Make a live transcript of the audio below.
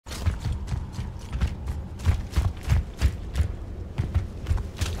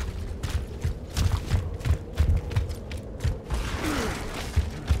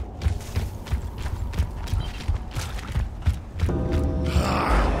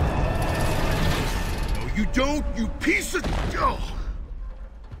don't, you piece of... Oh.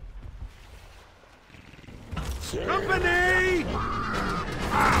 Company!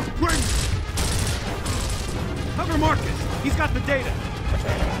 Bring... Cover Marcus. He's got the data.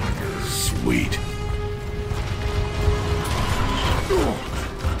 Sweet.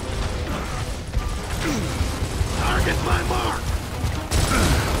 Target my mark!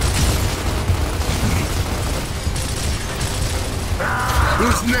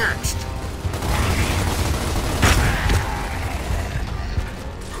 Who's next?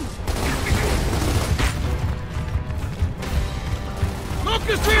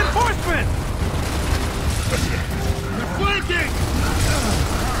 Locust reinforcement! They're flanking!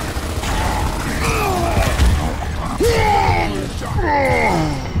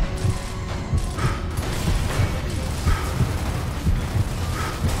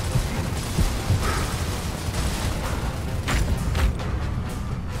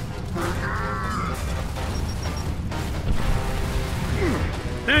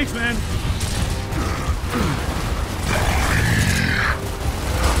 Thanks, man.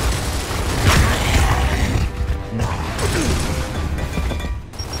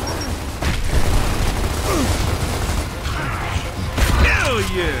 Hell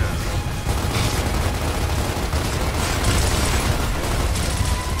yeah!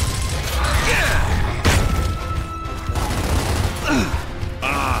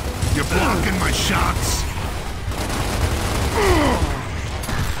 You're blocking my shots.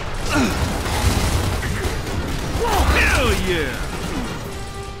 Hell yeah!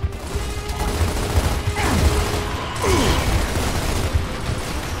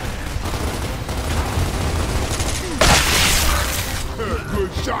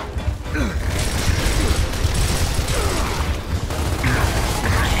 Good shot.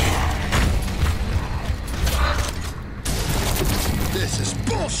 This is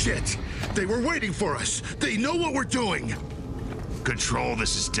bullshit! They were waiting for us! They know what we're doing! Control,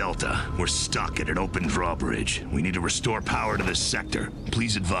 this is Delta. We're stuck at an open drawbridge. We need to restore power to this sector.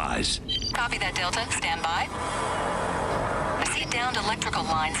 Please advise. Copy that, Delta. Stand by. I see downed electrical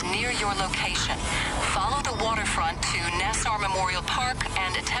lines near your location. Follow the waterfront to Nassau Memorial Park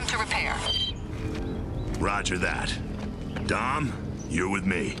and attempt to repair. Roger that. Dom, you're with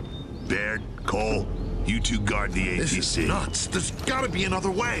me. Baird, Cole, you two guard the ATC. This is nuts! There's gotta be another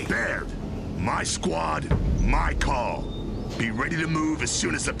way! Baird, my squad, my call. Be ready to move as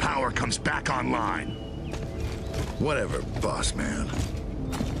soon as the power comes back online. Whatever, boss man.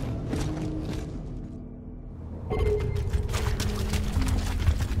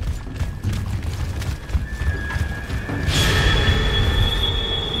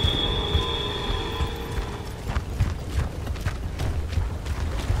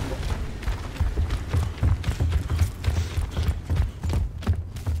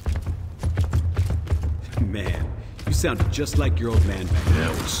 Man, you sounded just like your old man back then. Yeah,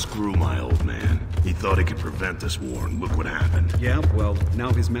 well, screw my old man. He thought he could prevent this war, and look what happened. Yeah, well,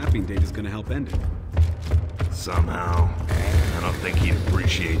 now his mapping data is gonna help end it. Somehow, I don't think he'd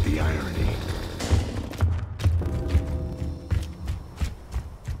appreciate the irony.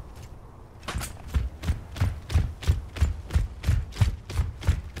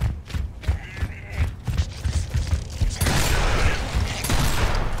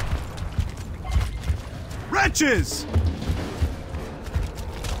 Wretches!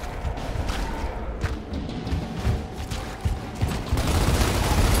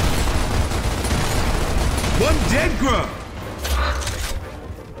 One dead grub!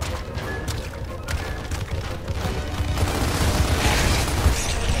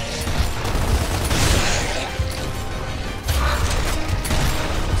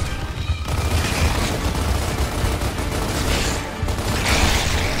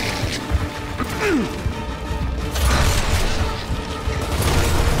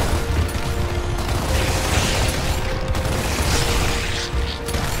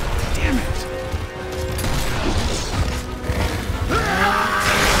 Damn it!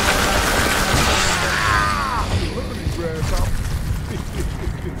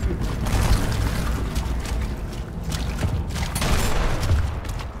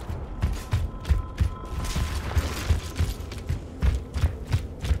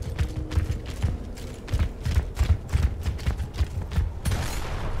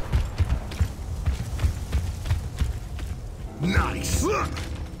 Nice!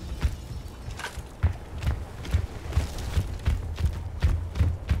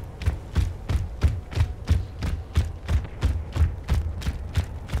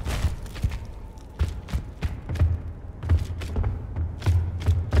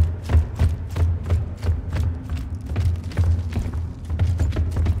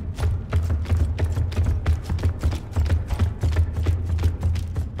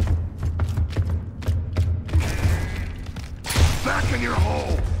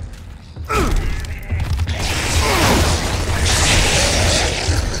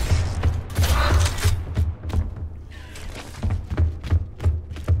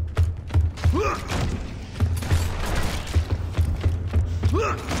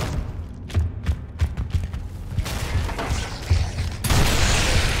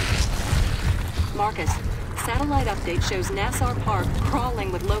 Marcus, satellite update shows Nassau Park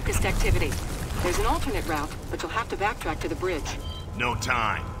crawling with locust activity. There's an alternate route, but you'll have to backtrack to the bridge. No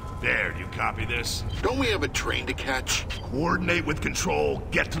time. There, do you copy this? Don't we have a train to catch? Coordinate with Control,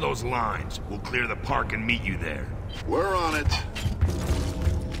 get to those lines. We'll clear the park and meet you there. We're on it.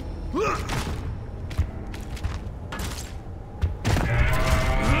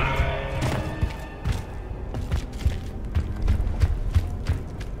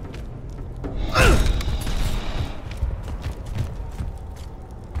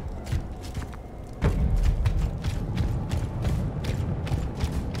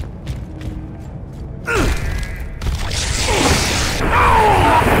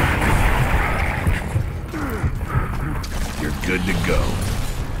 You're good to go.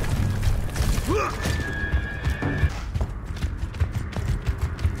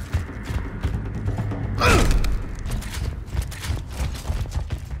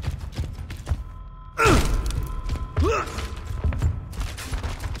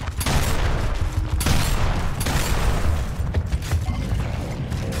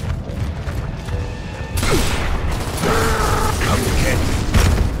 Come get me.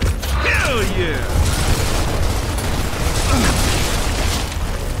 Hell yeah!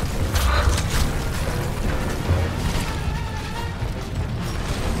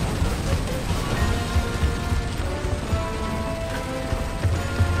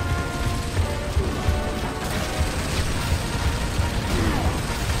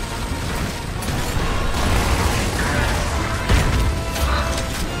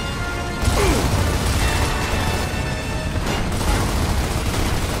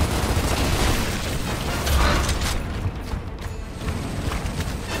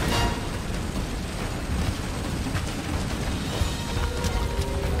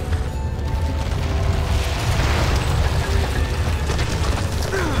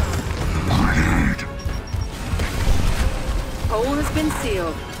 Hole has been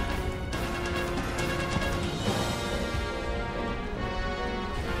sealed.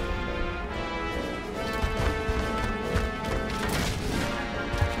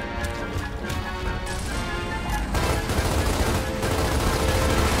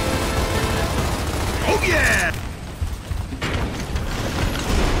 Oh yeah!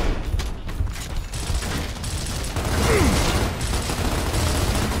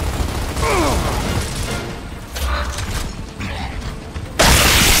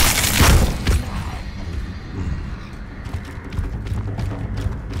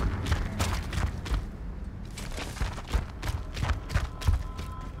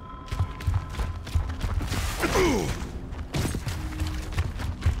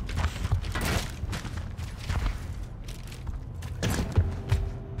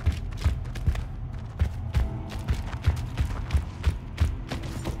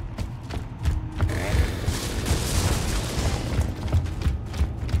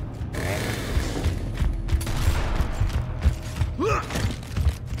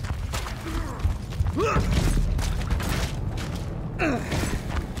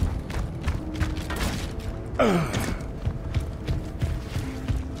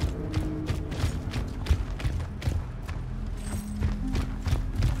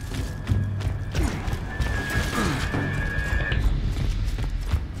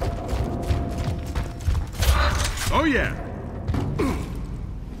 Oh yeah!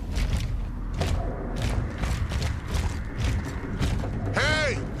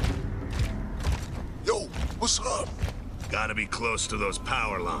 Hey! Yo, what's up? Gotta be close to those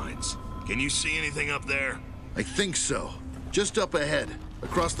power lines. Can you see anything up there? I think so. Just up ahead,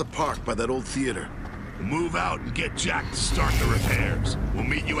 across the park by that old theater. Move out and get Jack to start the repairs. We'll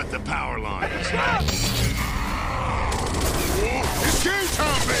meet you at the power lines. It's game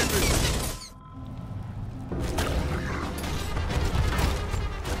time, baby!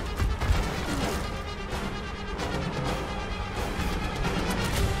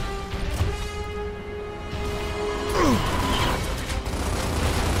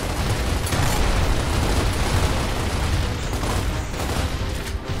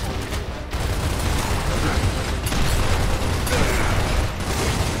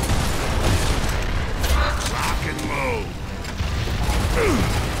 Rock and load.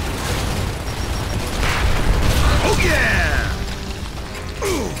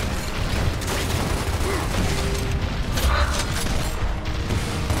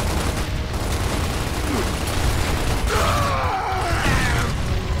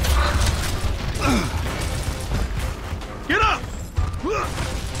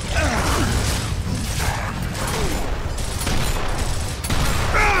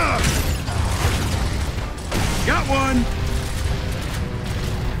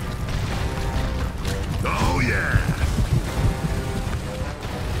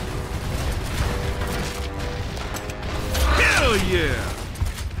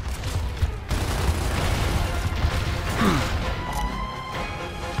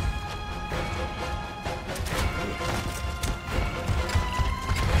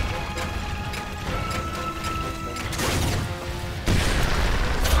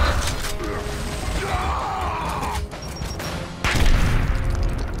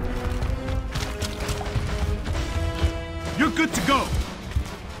 You're good to go.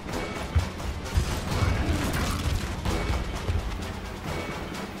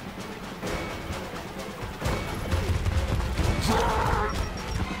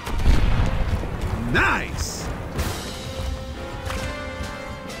 Nice!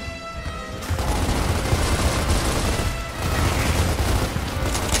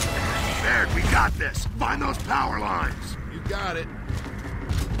 Baird, we got this. Find those power lines. You got it.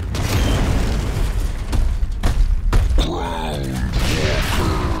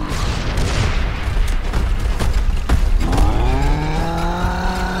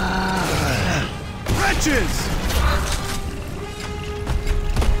 Wretches!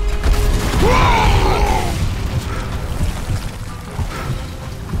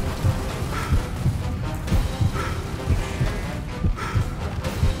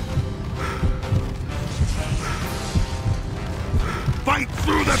 Fight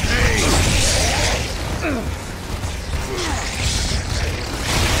through the pain!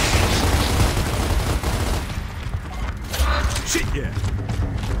 Shit, yeah.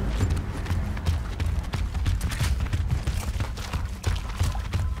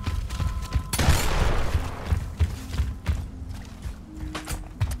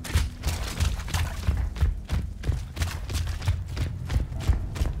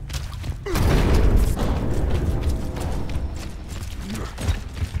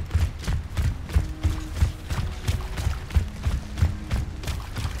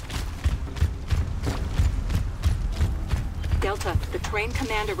 Delta, the train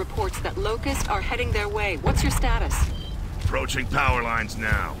commander reports that Locusts are heading their way. What's your status? Approaching power lines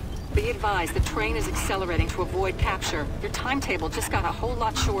now. Be advised, the train is accelerating to avoid capture. Your timetable just got a whole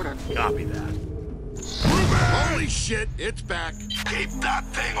lot shorter. Copy that. Holy shit, it's back. Keep that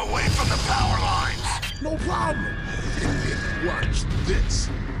thing away from the power lines! No problem. Watch this.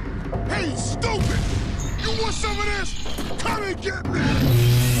 Hey, stupid! You want some of this? Come and get me!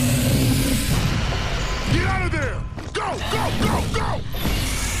 Get out of there! Go, go, go, go!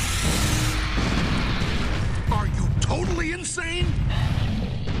 Are you totally insane?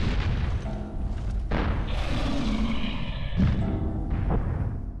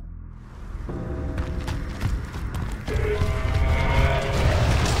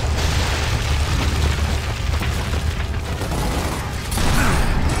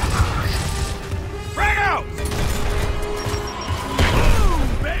 Frag out! Boom,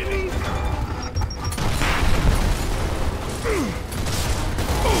 baby!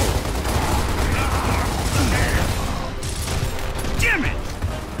 Damn it!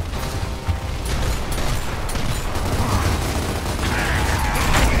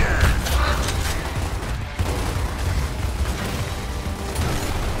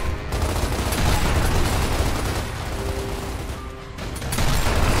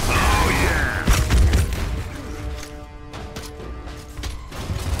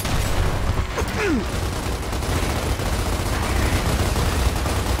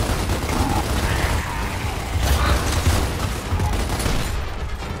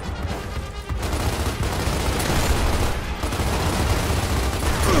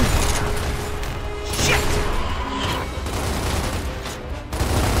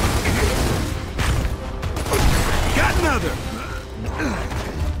 Got another!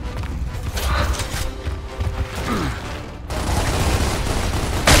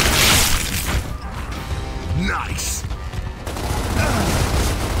 Nice!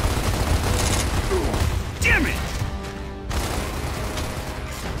 Damn it!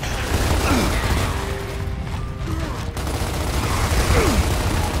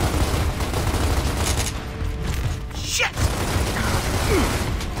 Shit!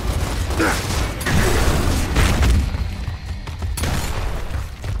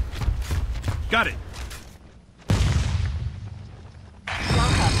 Got it.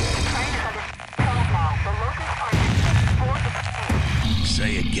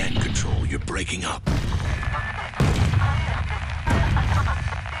 Say again, Control. You're breaking up.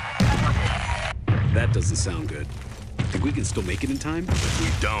 That doesn't sound good. Think we can still make it in time? If we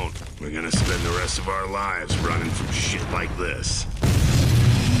don't, we're gonna spend the rest of our lives running from shit like this.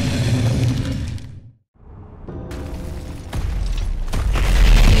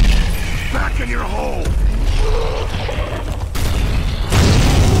 Back in your hole!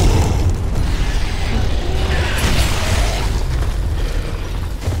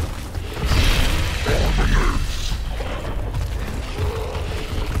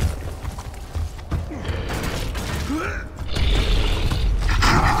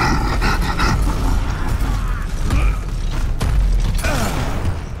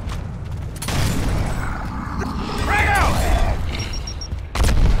 Frag out!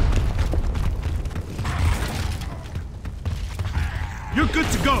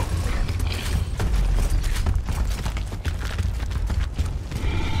 go!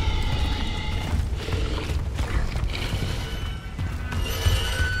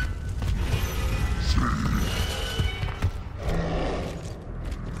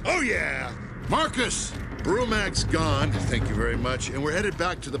 Oh yeah! Marcus! Brumac's gone, thank you very much, and we're headed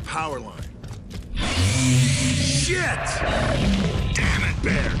back to the power line. Shit! Damn it,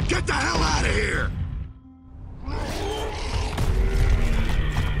 Bear! Get the hell out of here!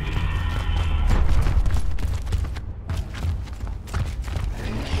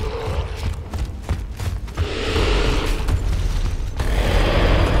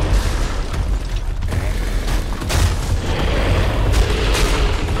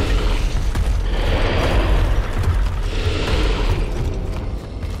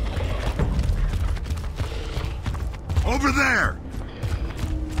 Over there!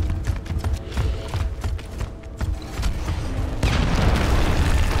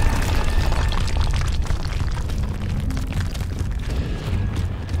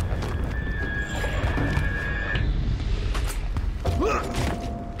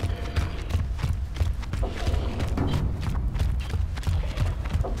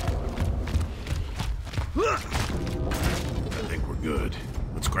 I think we're good.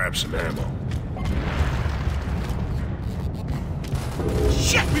 Let's grab some ammo.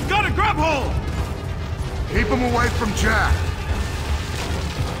 Shit! We've got a grab hold! Keep him away from Jack.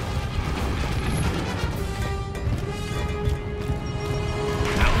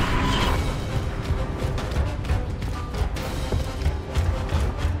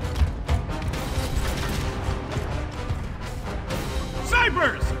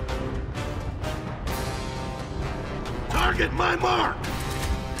 Snipers! Target my mark!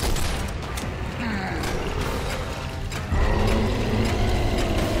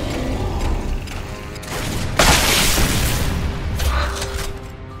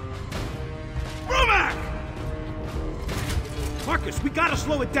 Marcus, we gotta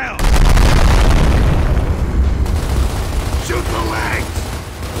slow it down! Shoot the legs!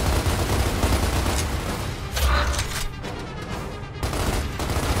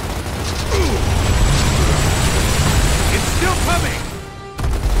 It's still coming!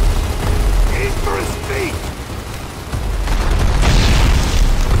 Aim for his feet!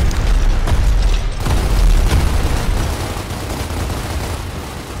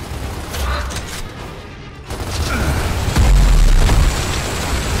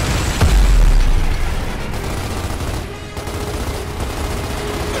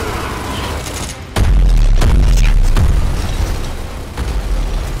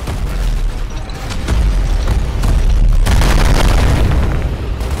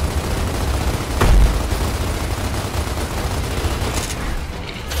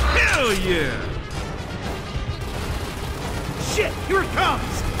 Hell yeah! Shit, here it comes!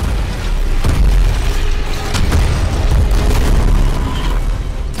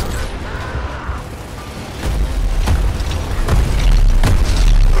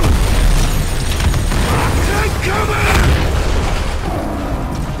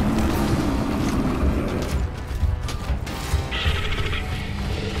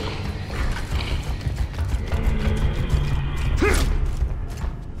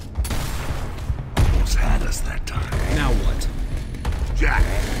 Jack,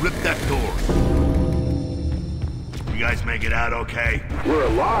 rip that door. You guys make it out okay? We're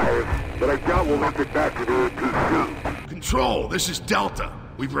alive, but I doubt we'll make it back to there too soon. Control, this is Delta.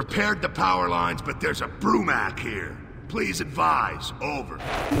 We've repaired the power lines, but there's a Brumac here. Please advise. Over.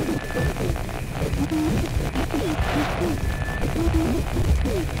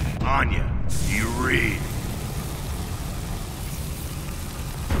 Anya, you read?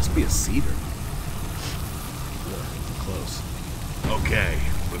 Must be a cedar. Close. Okay,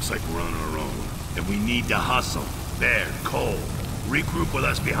 looks like we're on our own. And we need to hustle. There, Cole. Regroup with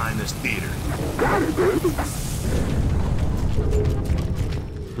us behind this theater. Got it, baby.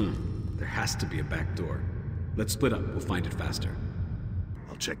 There has to be a back door. Let's split up. We'll find it faster.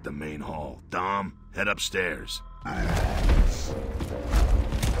 I'll check the main hall. Dom, head upstairs.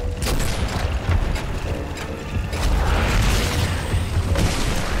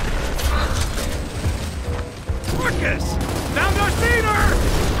 Marcus! Found our theater!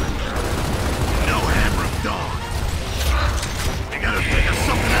 No Hammer of Dawn. They gotta think of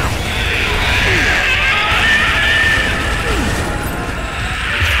something else.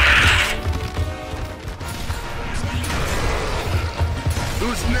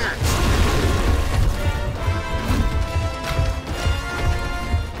 Who's next?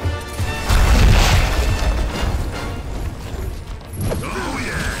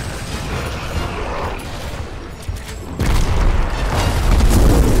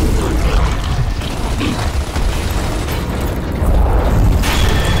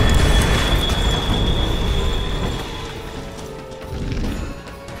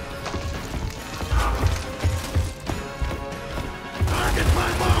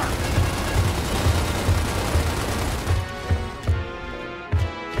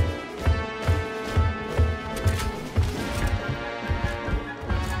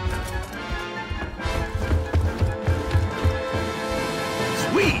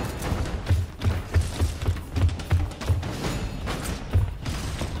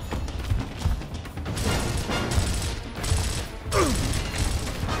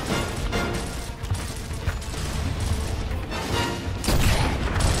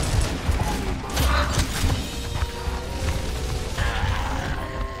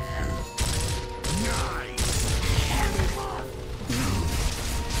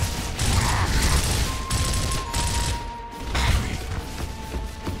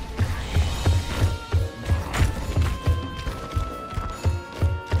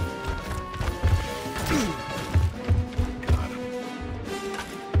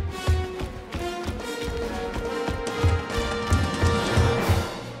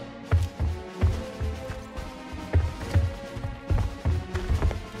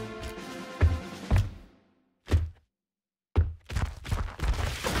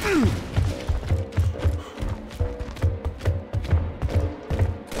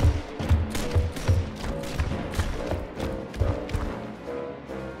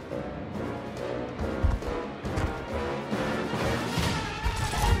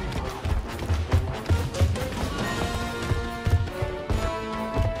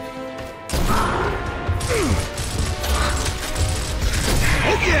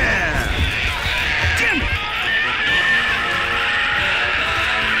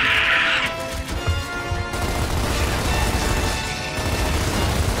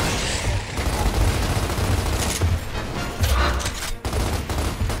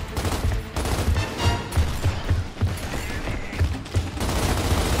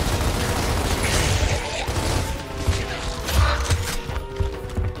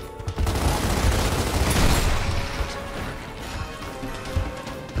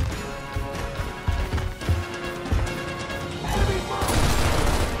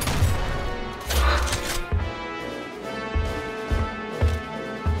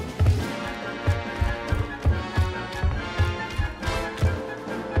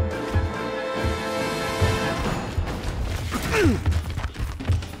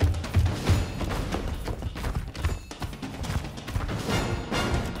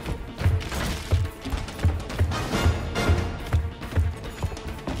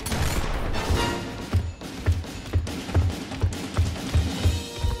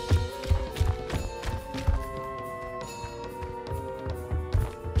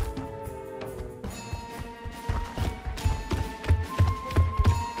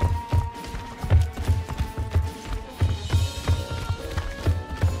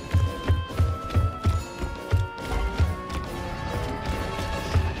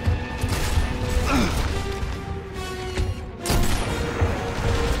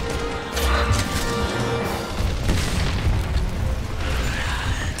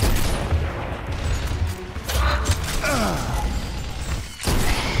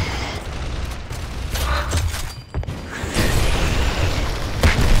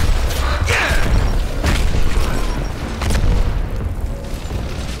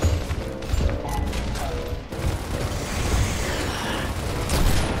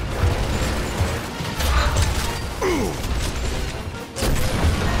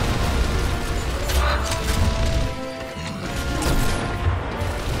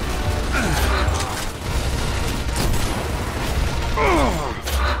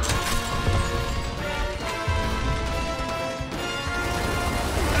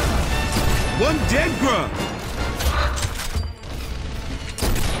 One dead grub!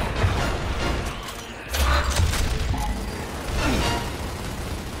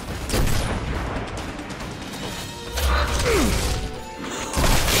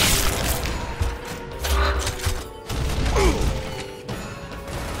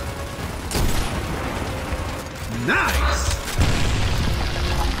 Nice!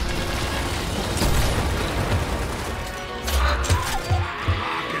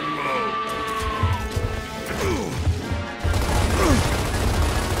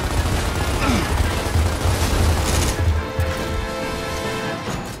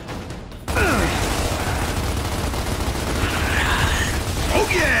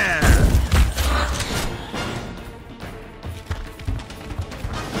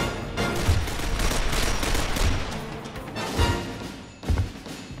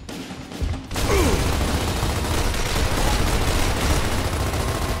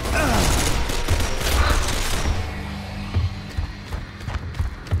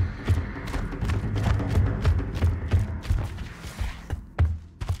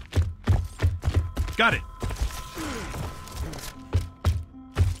 Got it.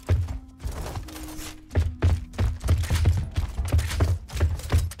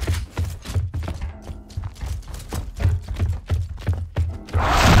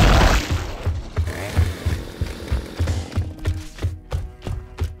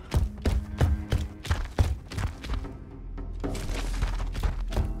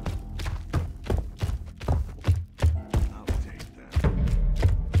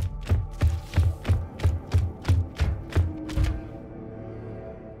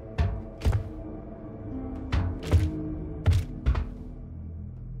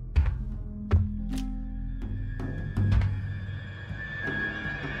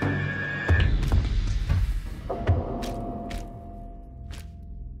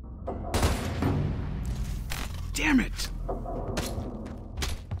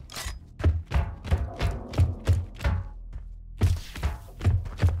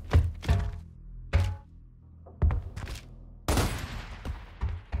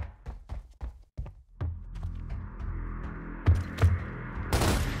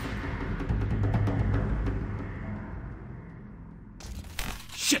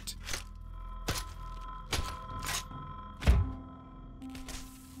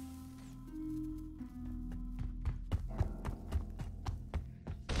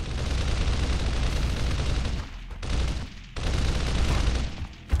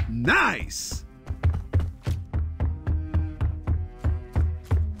 Nice!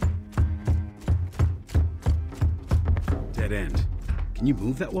 Dead end. Can you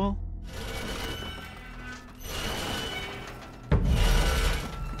move that wall?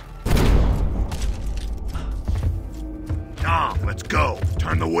 Dom, let's go.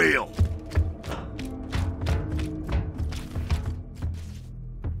 Turn the wheel.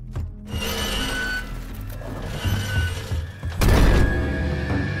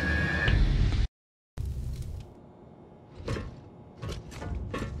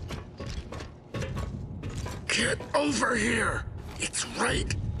 Get over here! It's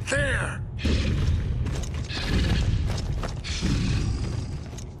right there!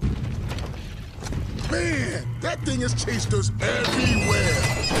 Man, that thing has chased us everywhere!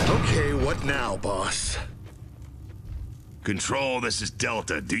 Okay, what now, boss? Control, this is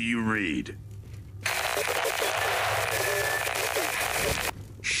Delta. Do you read?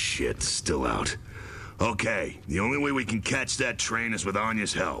 Shit, still out. Okay, the only way we can catch that train is with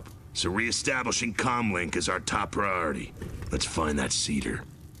Anya's help. So re-establishing comlink is our top priority. Let's find that cedar.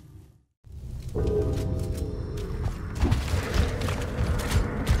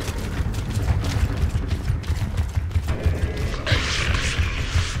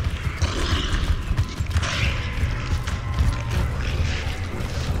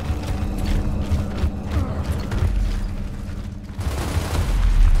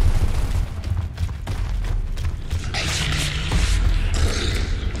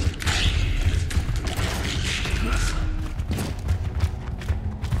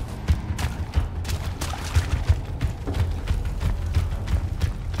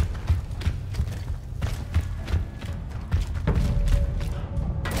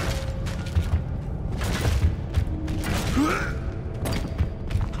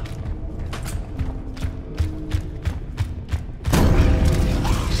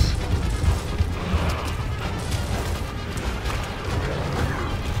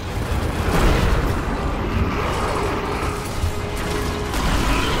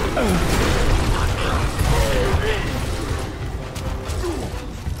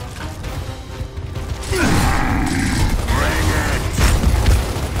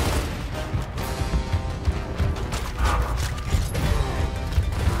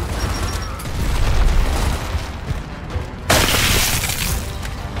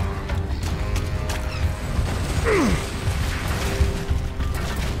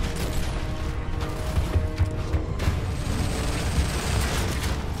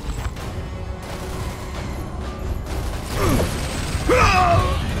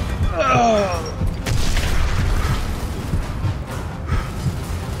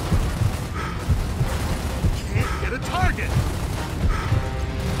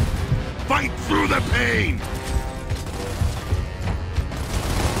 Fight through the pain!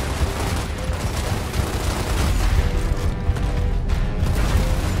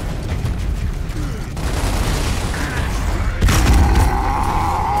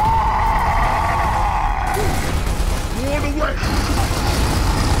 Warn away!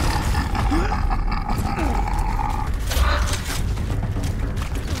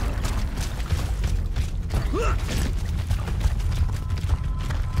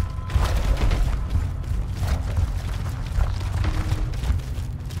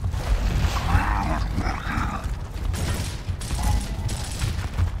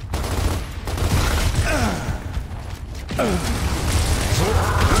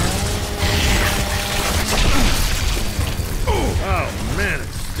 Oh man, it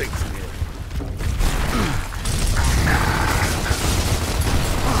stinks in here.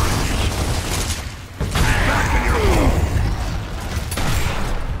 Back in your hole!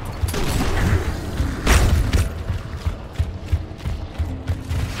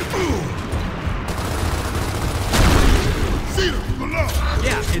 See them below!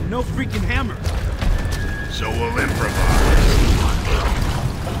 Yeah, and no freaking hammer. So we'll improvise.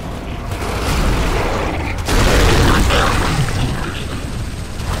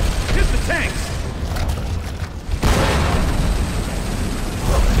 Hit the tanks!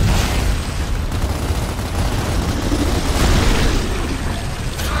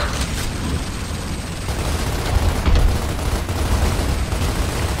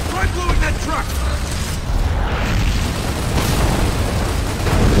 Try blowing that truck!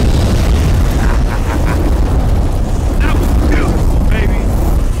 That was beautiful, baby!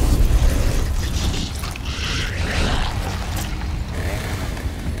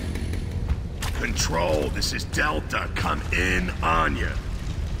 Control, this is Delta. Come in, Anya.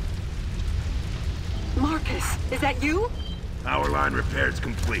 Marcus, is that you? Power line repair's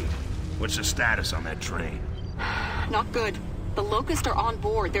complete. What's the status on that train? Not good. The Locusts are on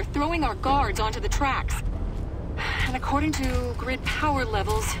board. They're throwing our guards onto the tracks. And according to grid power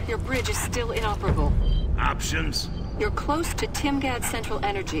levels, your bridge is still inoperable. Options? You're close to Timgad Central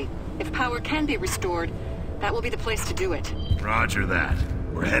Energy. If power can be restored, that will be the place to do it. Roger that.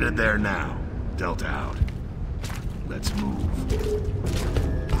 We're headed there now. Delta out. Let's move.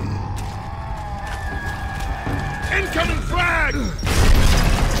 Incoming flag!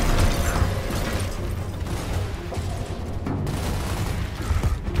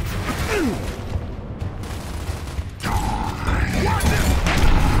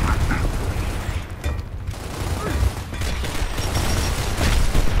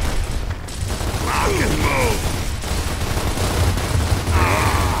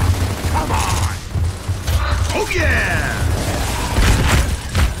 Oh yeah!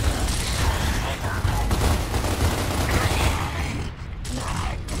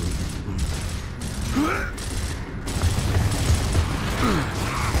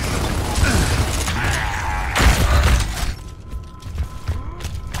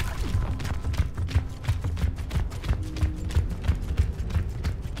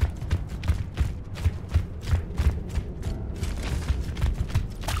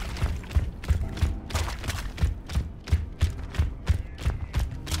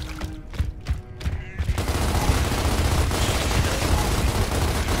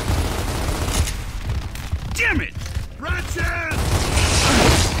 Damn it! Ratchet!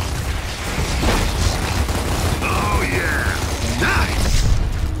 Oh yeah! Nice!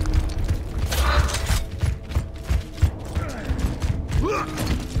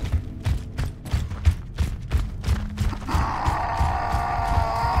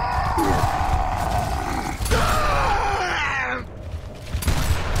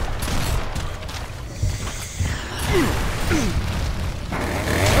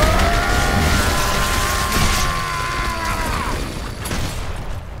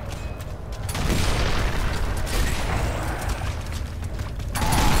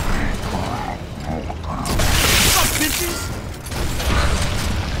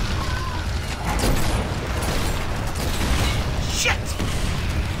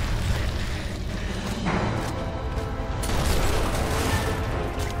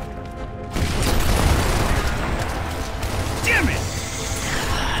 Damn it!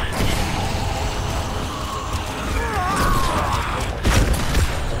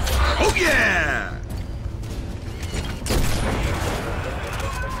 Oh yeah!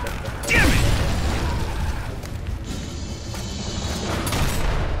 Damn it!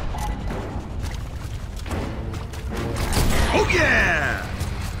 Oh yeah!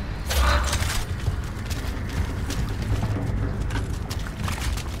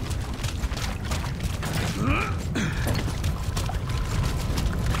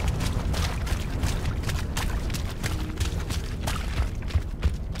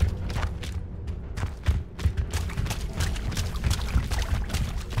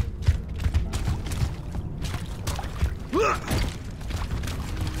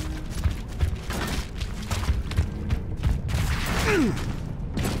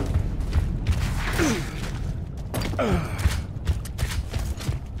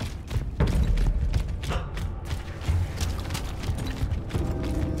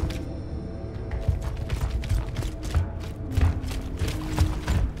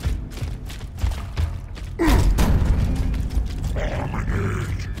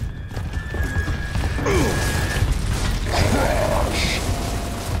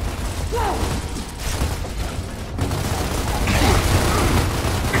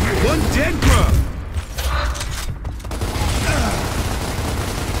 One dead grub!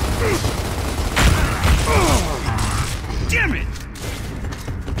 Damn it!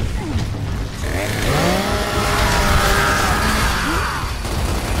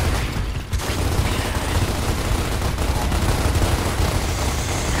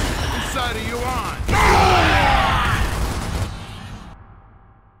 Which side are you on?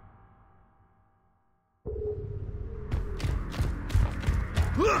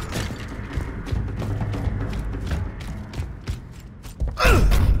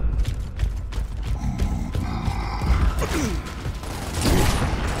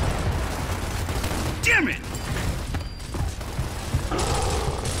 Damn it!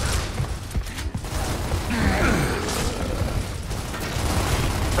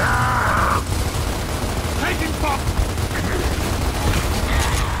 Taking fire!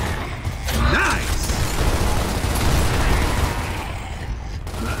 Nice!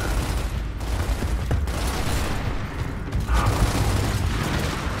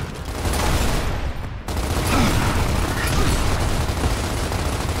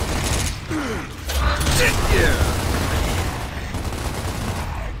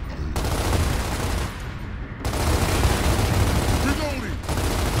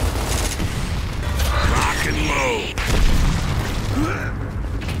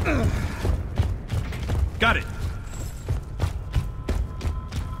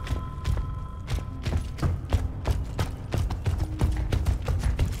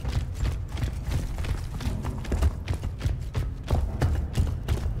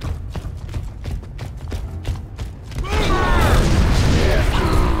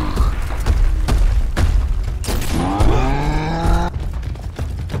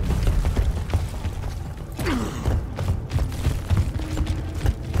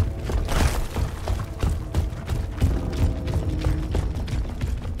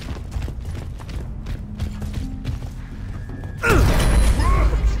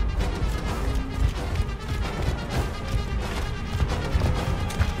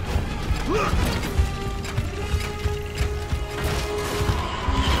 Oh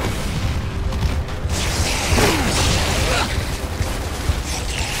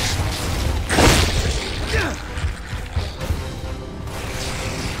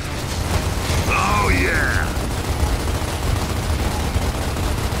yeah!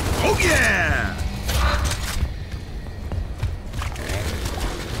 Oh yeah!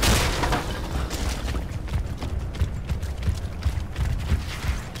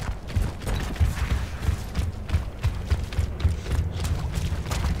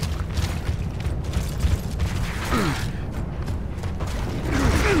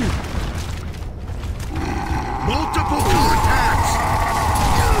 Multiple attacks!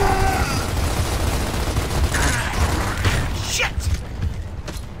 Shit!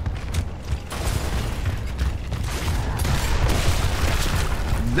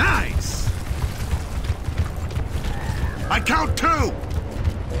 Nice! I count 2!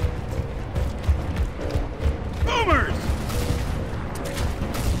 Boomers!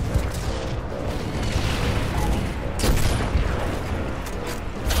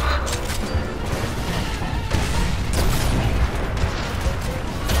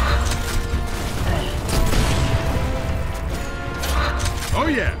 Oh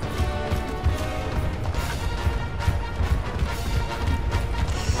yeah!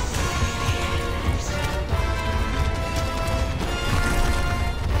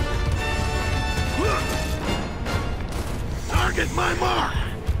 Target my mark!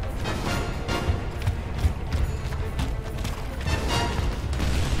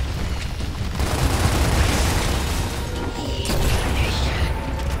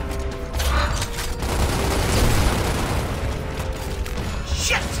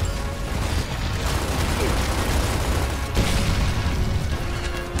 Shit!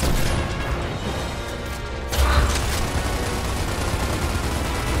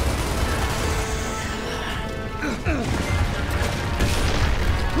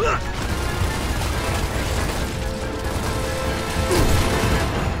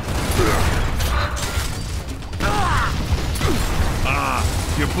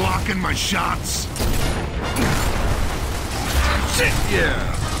 You're blocking my shots? Shit,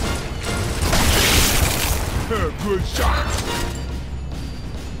 yeah! Good shot!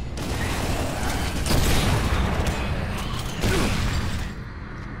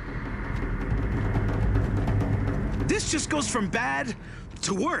 This just goes from bad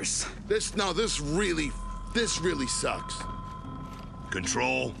to worse. This really sucks.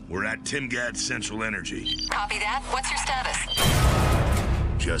 Control, we're at Timgad Central Energy. Copy that. What's your status?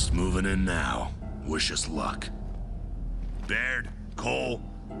 Just moving in now. Wish us luck. Baird, Cole,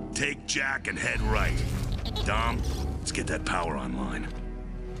 take Jack and head right. Dom, let's get that power online.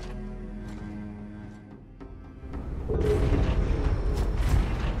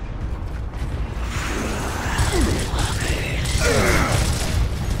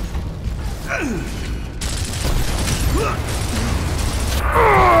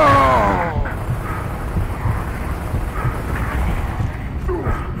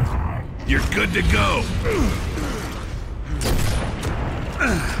 You're good to go.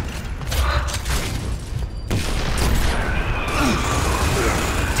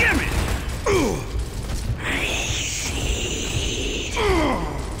 Damn it!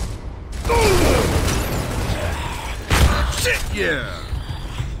 Shit, yeah!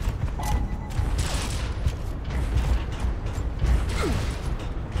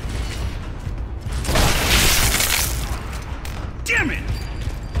 Damn it!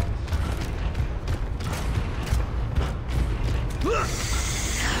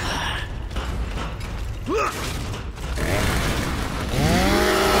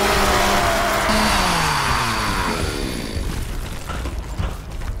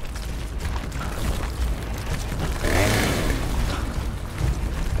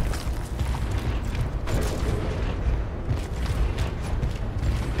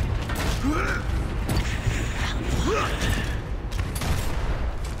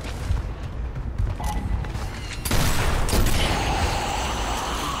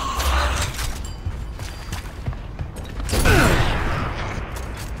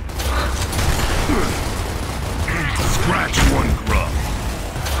 Scratch one grub.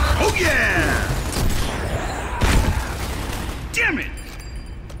 Oh yeah! Damn it!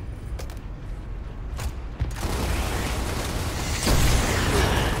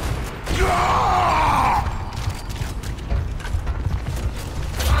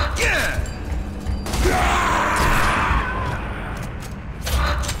 Yeah!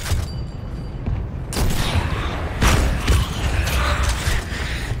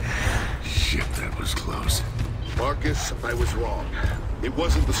 Shit, that was close. Marcus, I was wrong. They It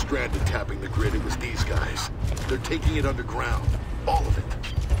wasn't the Stranded tapping the grid, it was these guys. They're taking it underground. All of it.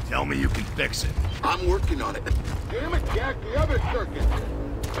 Tell me you can fix it. I'm working on it. Damn it, Jack, the other circuit.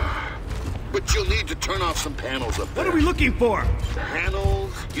 But you'll need to turn off some panels up there. What are we looking for?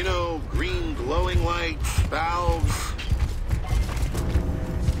 Panels, you know, green glowing lights, valves.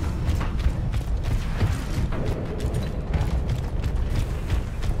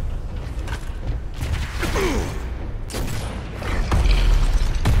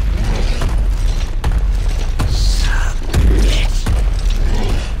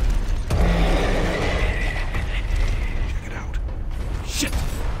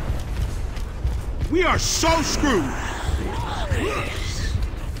 We are so screwed!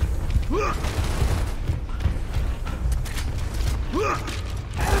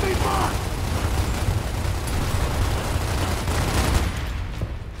 Enemy mark!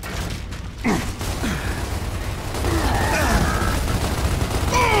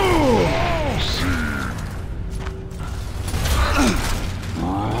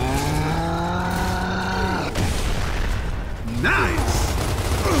 Nice!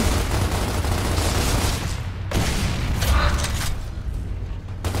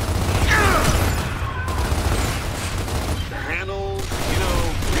 Panels, you know,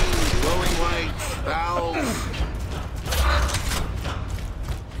 green glowing lights, valves.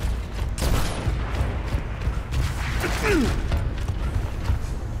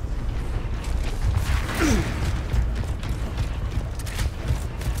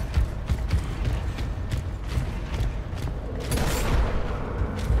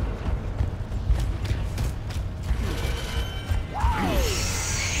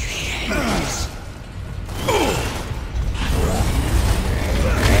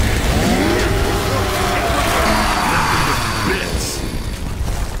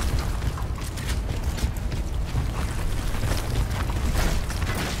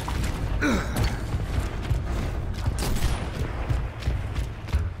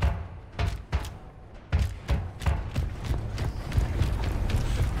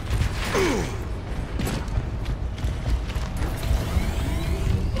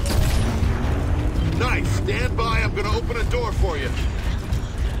 Nice. Stand by. I'm gonna open a door for you.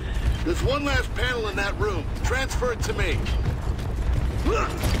 There's one last panel in that room. Transfer it to me.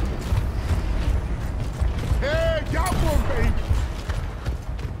 Hey, y'all one, baby.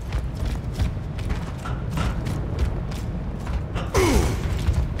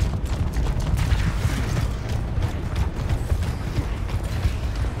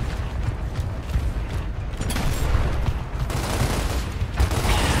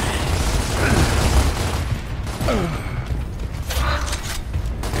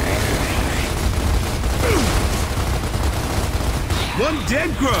 One dead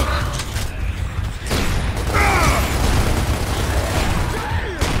grub!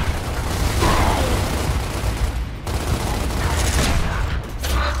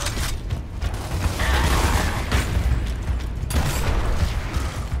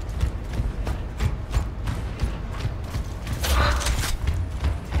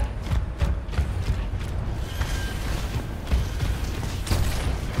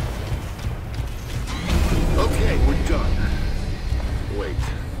 Okay, we're done. Wait.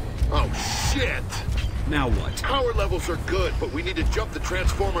 Oh, shit! Now what? Power levels are good, but we need to jump the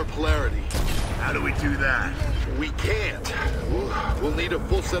transformer polarity. How do we do that? We can't. We'll need a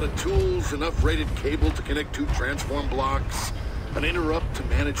full set of tools, enough rated cable to connect 2 transform blocks, an interrupt to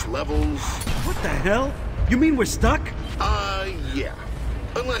manage levels. What the hell? You mean we're stuck? Yeah.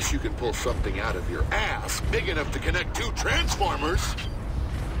 Unless you can pull something out of your ass big enough to connect 2 transformers.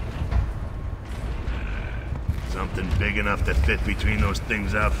 Something big enough to fit between those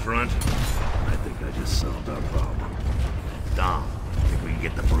things out front? I think I just solved our problem. Dom, think we can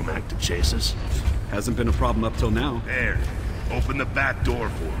get the Brumac to chase us? Hasn't been a problem up till now. There. Open the back door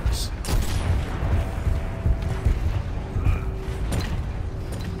for us.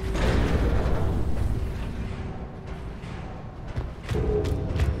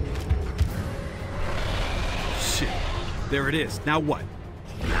 Shit. There it is. Now what?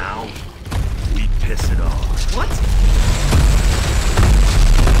 Now, we piss it off. What?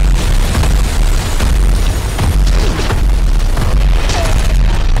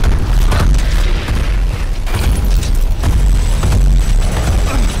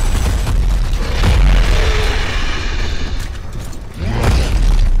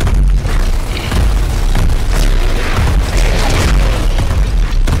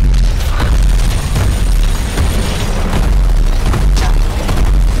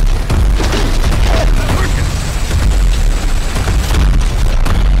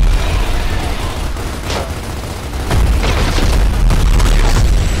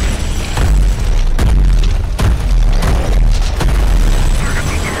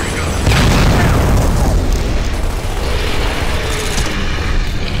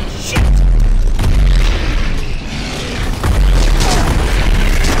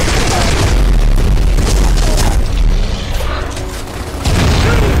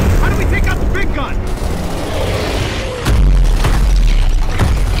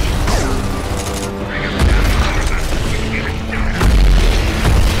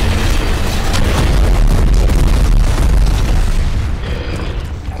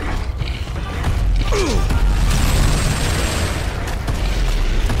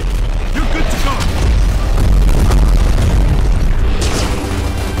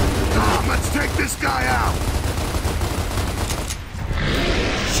 this guy out!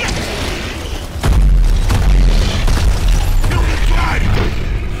 Shit! Kill the guy!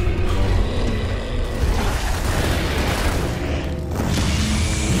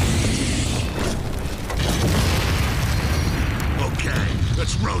 Okay,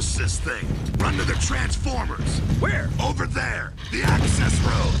 let's roast this thing. Run to the transformers. Where? Over there. The access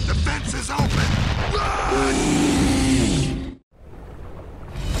road. The fence is open. Run!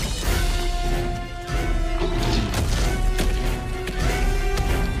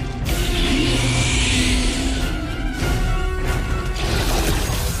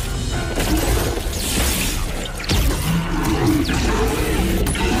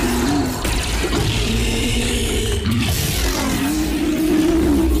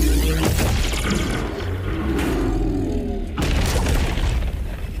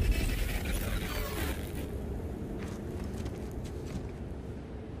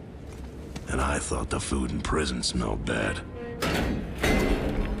 And I thought the food in prison smelled bad.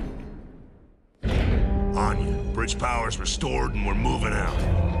 Anya, bridge power's restored and we're moving out.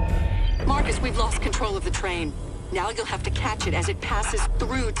 Marcus, we've lost control of the train. Now you'll have to catch it as it passes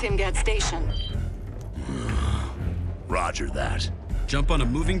through Timgad Station. Roger that. Jump on a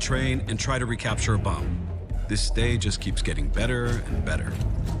moving train and try to recapture a bomb. This day just keeps getting better and better.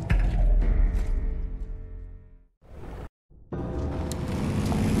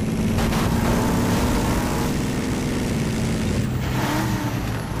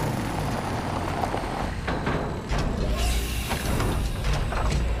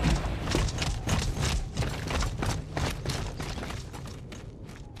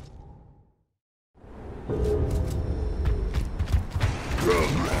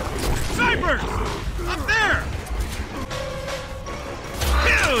 Snipers! Up there!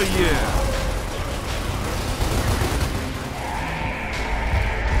 Hell yeah!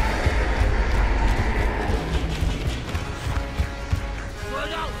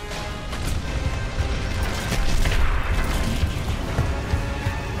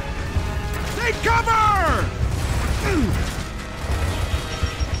 Take cover!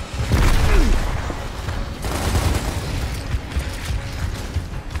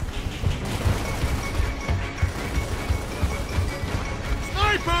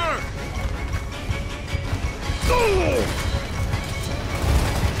 Sniper!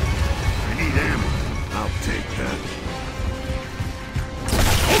 I need ammo. I'll take that.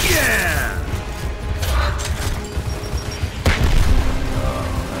 Oh yeah! Oh,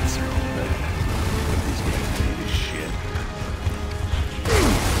 that's real bad. These guys need as shit.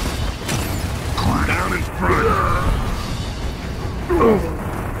 Down in front.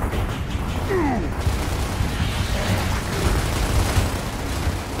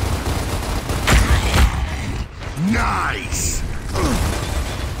 Nice!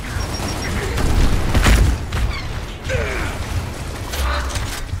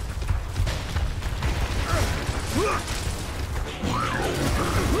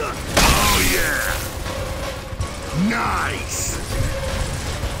 Oh yeah! Nice!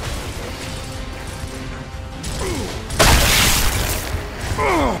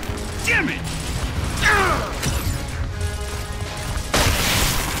 Oh, damn it!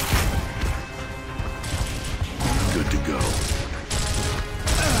 Good to go.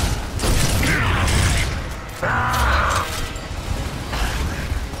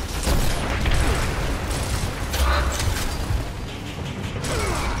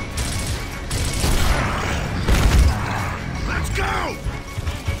 Let's go!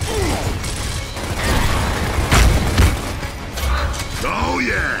 Oh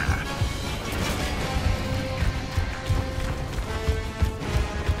yeah!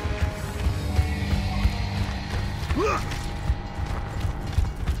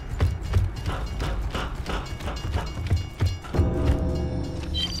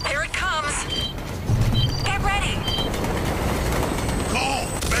 Here it comes. Get ready. Cole,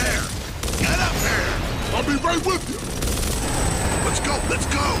 Bear, get up here! I'll be right with you! Let's go, let's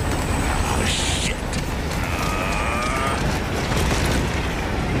go! Oh, shit!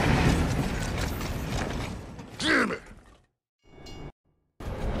 Damn it!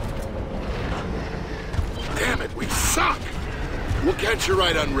 Damn it, we suck! We'll catch you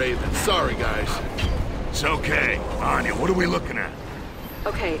right on Raven. Sorry, guys. It's okay. Anya, what are we looking at?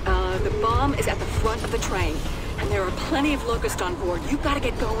 Okay, the bomb is at the front of the train, and there are plenty of Locusts on board. You've got to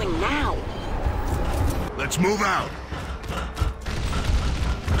get going now. Let's move out.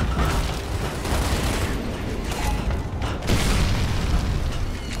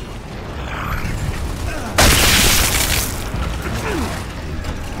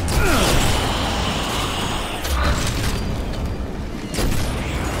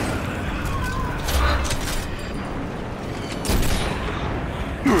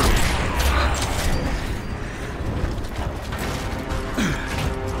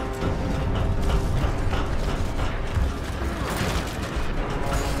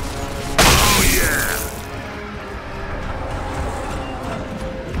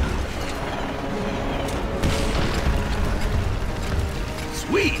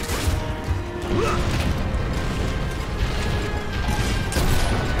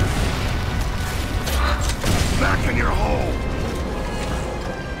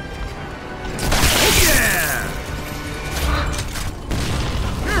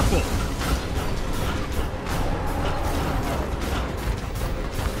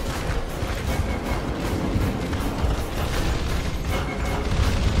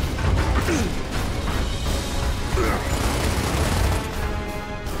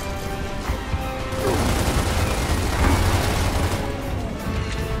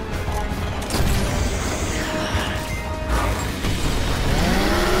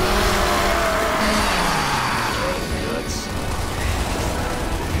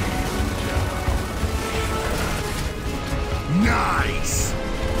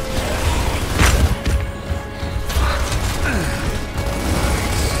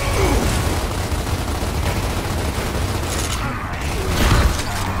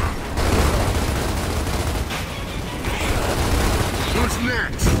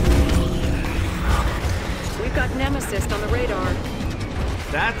 next? We've got Nemesis on the radar.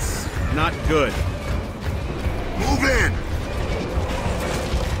 That's not good. Move in!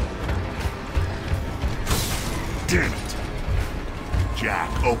 Damn it!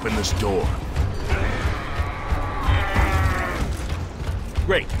 Jack, open this door.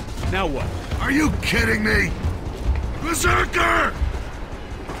 Great. Now what? Are you kidding me? Berserker!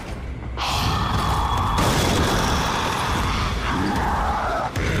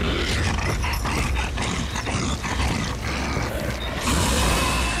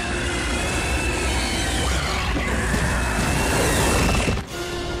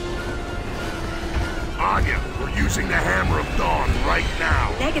 Anya, we're using the Hammer of Dawn right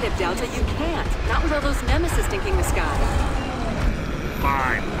now. Negative, Delta, you can't. Not with all those Nemesis stinking the sky.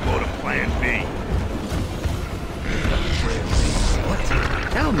 Fine, we'll go to Plan B.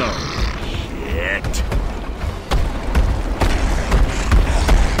 Hell no. Shit.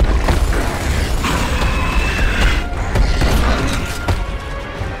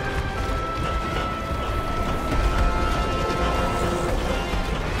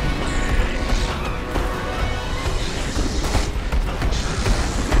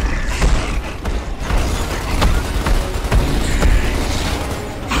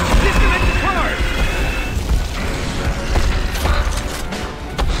 Disconnect the card!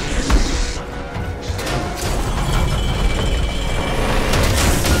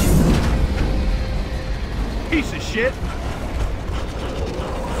 Piece of shit!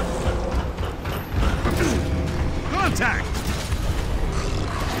 Contact!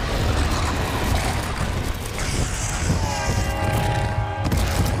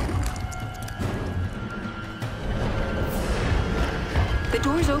 The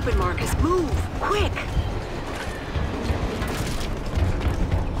door's open, Marcus. Move! Quick!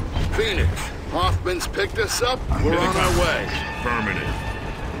 Phoenix, Hoffman's picked us up. We're on our way. Affirmative.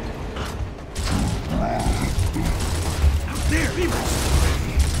 Out there, Beavers!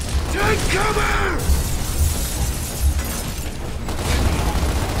 Take cover!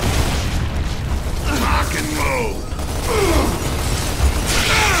 Lock and load.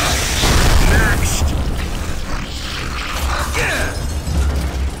 Next.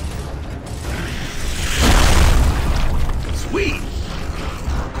 Sweet!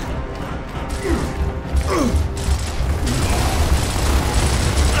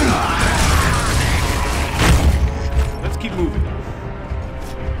 Let's keep moving.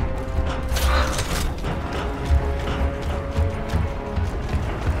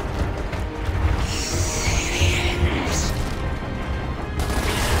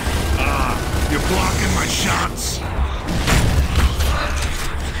 You're blocking my shots.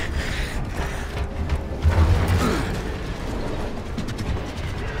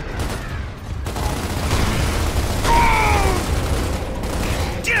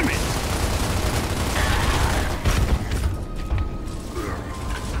 Damn it!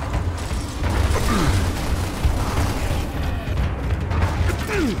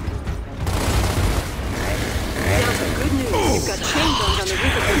 Delta, good news. We've got chain guns on the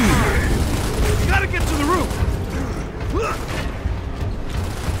roof of the car. Gotta get to the roof!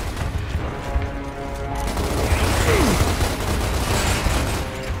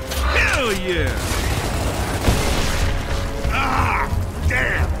 Hell yeah! Ah,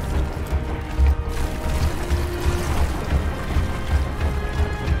 damn.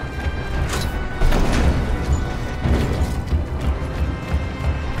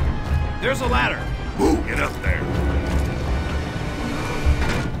 There's a ladder. Ooh, get up there.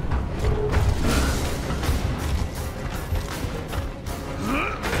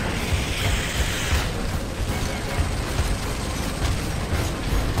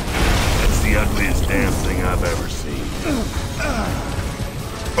 That's the ugliest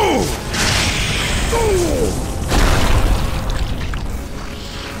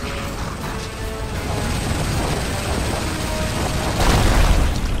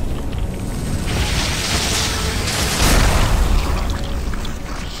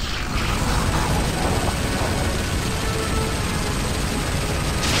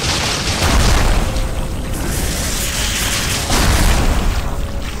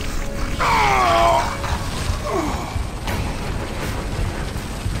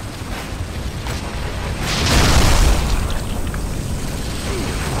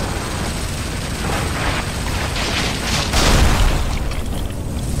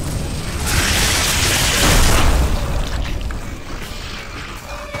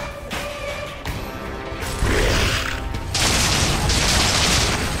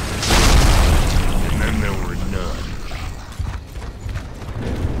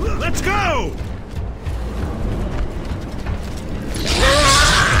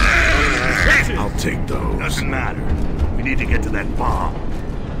take those. Doesn't matter. We need to get to that bomb.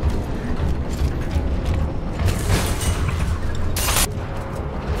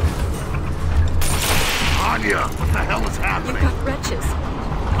 Anya, what the hell is happening? You've got wretches.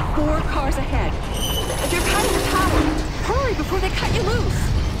 4 cars ahead. They're cutting the power. Hurry before they cut you loose.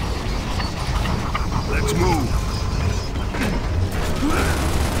 Let's move.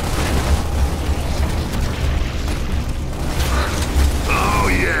 Oh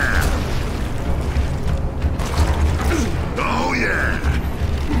yeah. Oh yeah.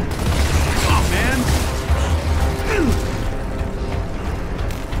 Oh, man!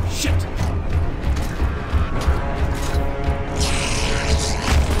 Shit!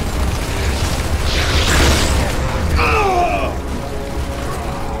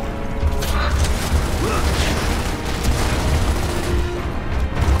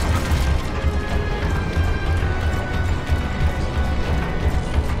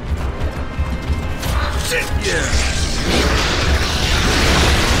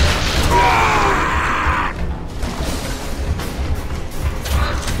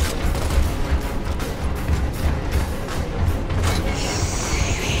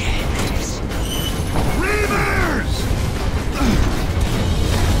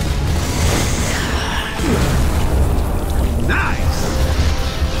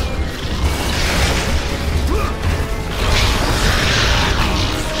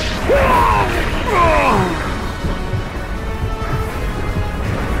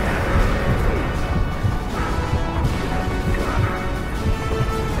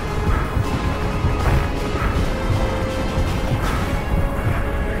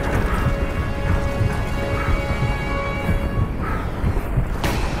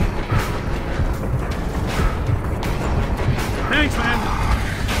 Thanks, man!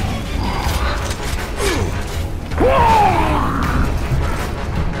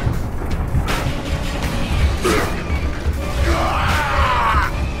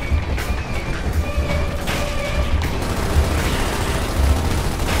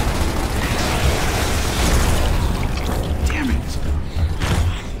 Damn it!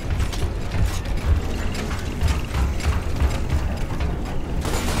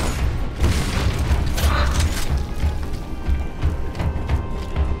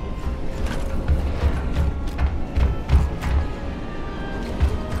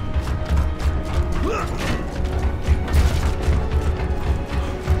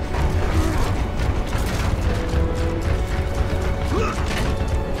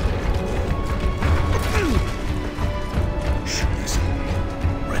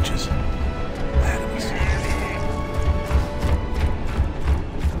 Wretches. Adams.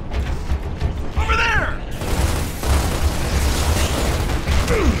 Over there!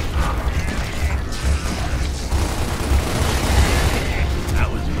 That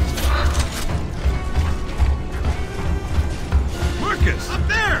was easy. Marcus! Up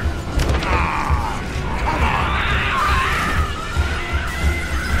there!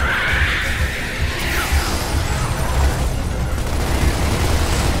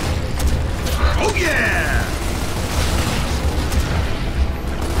 Oh yeah!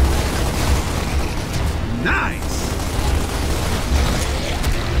 Nice!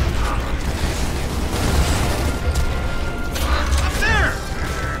 Up there!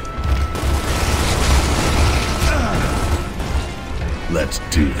 Let's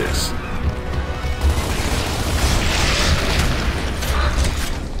do this.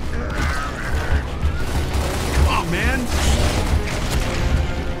 Come on, man!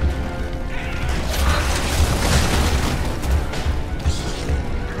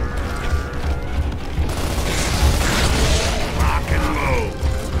 Rock and roll.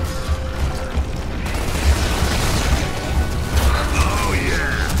 Oh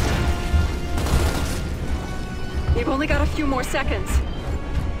yeah. You've only got a few more seconds.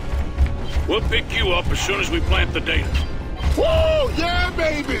 We'll pick you up as soon as we plant the data. Whoa, yeah,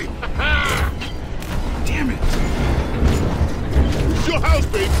 baby! Damn it! It's your house,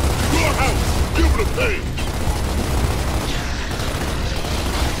 baby. Your house. Give it a pay.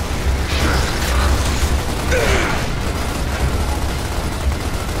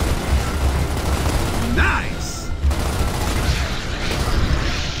 Nice!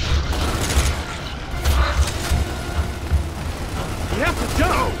 We have to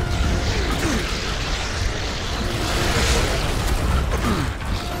go!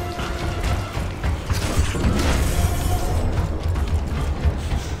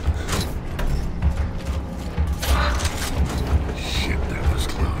 Shit, that was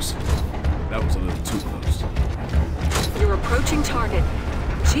close. That was a little too close. You're approaching target.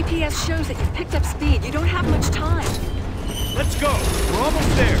 GPS shows that you've picked up speed. You don't have much time. Let's go! We're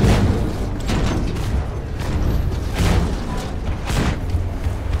almost there!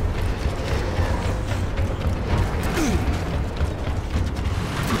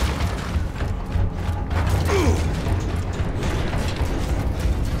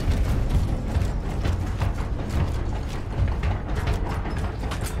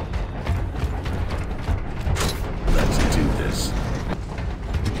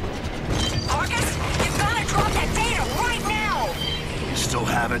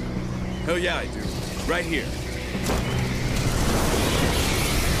 have it? Hell yeah, I do. Right here.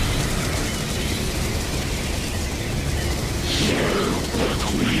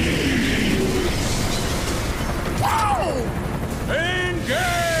 Engage!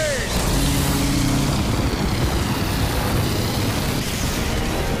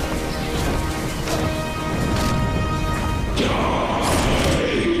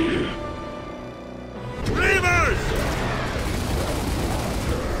 Reavers!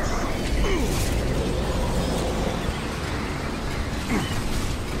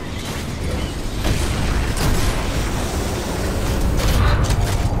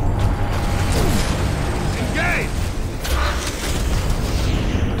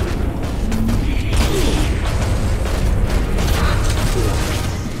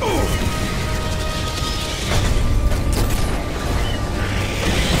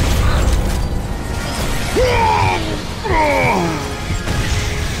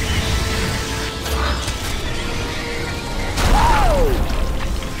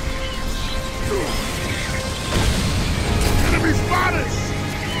 Enemy spotted!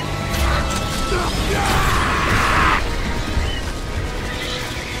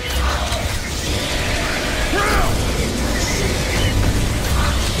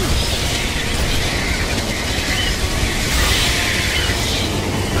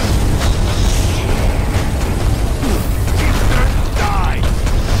 Die!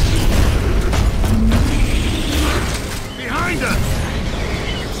 Behind us!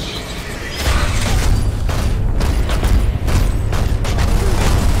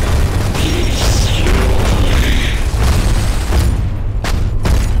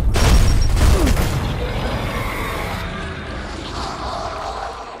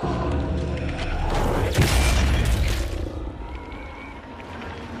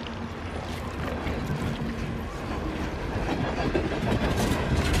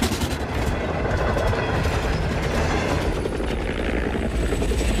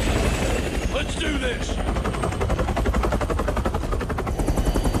 Let's do this!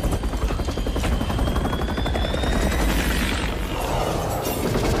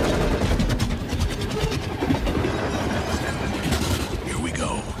 Here we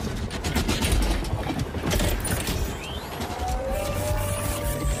go.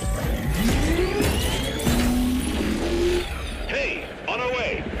 Hey, on our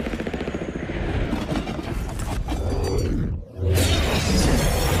way!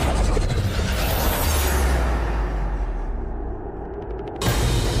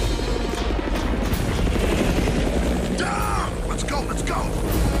 Down! Let's go, let's go!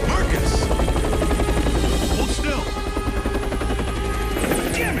 Marcus! Hold still!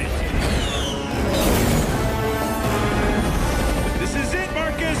 Damn it! This is it,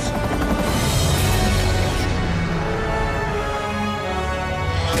 Marcus!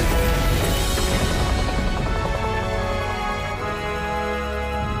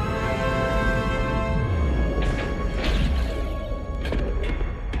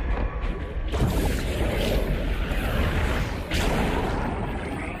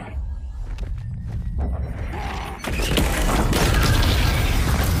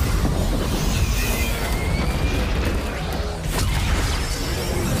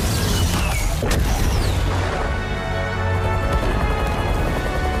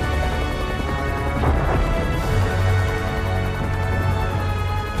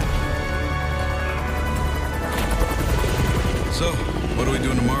 So, what are we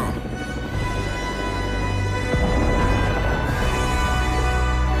doing tomorrow?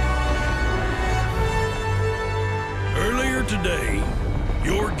 Earlier today,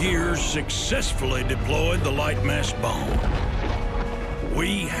 your gears successfully deployed the Lightmass bomb.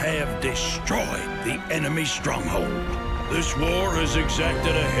 We have destroyed the enemy stronghold. This war has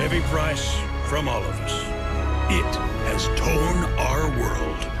exacted a heavy price from all of us. It has torn our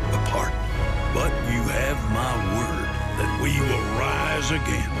world apart. But you have my word that we will rise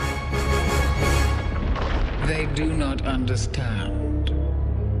again. They do not understand.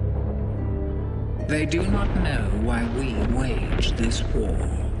 They do not know why we wage this war.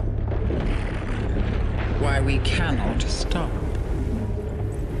 Why we cannot stop.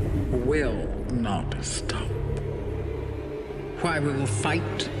 Will not stop. Why we will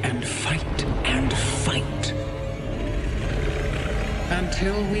fight and fight and fight.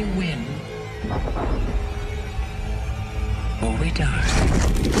 Until we win. Or we die.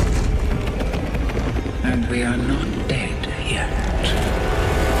 And we are not dead yet.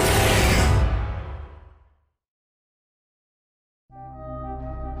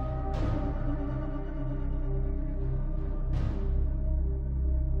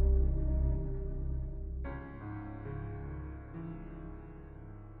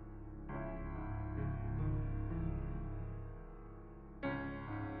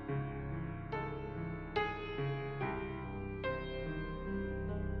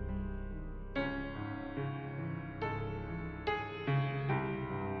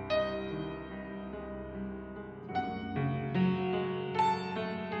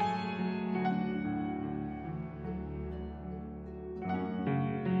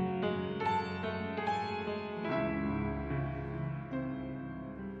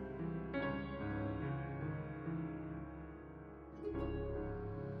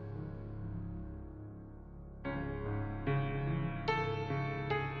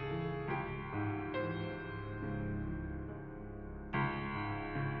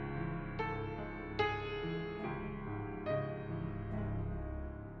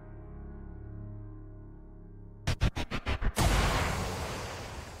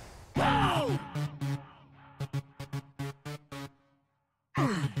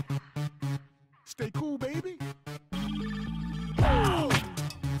 Stay cool, baby.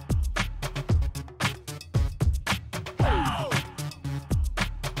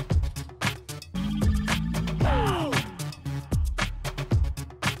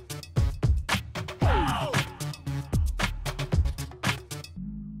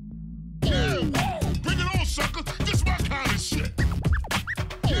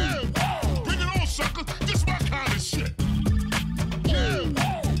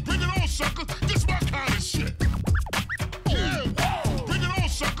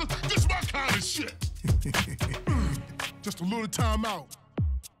 Just a little time out.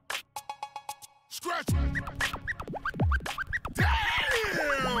 Scratch.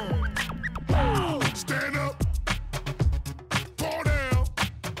 Damn! Stand up. Fall down.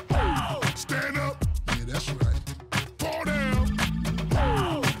 Stand up. Yeah, that's right. Fall down.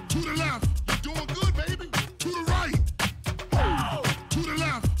 To the left. You're doing good, baby. To the right. To the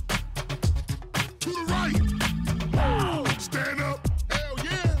left. To the right. Stand up. Hell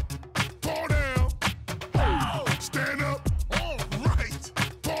yeah. Fall down. Stand up. All right.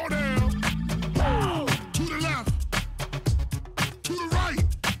 Fall down. To the left. To the right.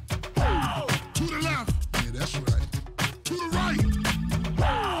 To the left. Yeah, that's right. To the right.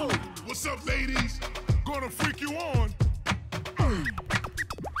 What's up, ladies? Gonna freak you on.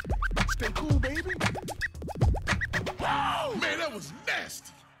 Stay cool, baby. Man, that was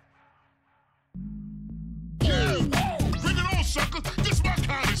nasty. Yeah. Bring it on, sucker. This my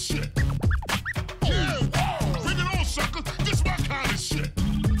kind of shit. Yeah. Bring it on, sucker. This my kind of shit.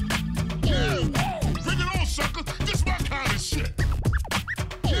 Yeah. Bring it on, sucker. This my kind of shit.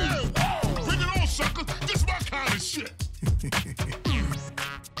 Yeah. Bring it on, sucker. This my kind of shit.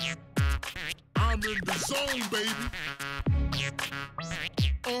 I'm in the zone, baby.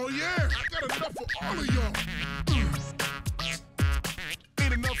 Oh yeah, I got enough for all of y'all.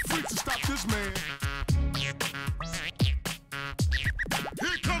 Ain't enough freaks to stop this man.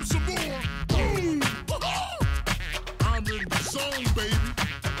 Here comes some more. Boom. I'm in the zone, baby.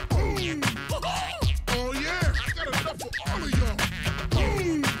 Boom. Oh yeah, I got enough for all of y'all.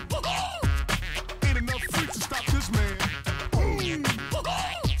 Boom. Ain't enough freaks to stop this man. Boom.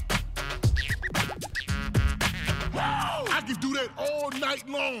 I can do that all night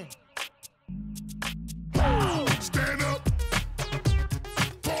long. Stand up.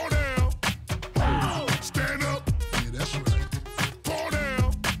 Fall down. Stand up. Yeah, that's right. Fall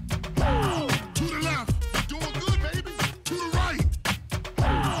down. To the left. You're doing good, baby. To the right.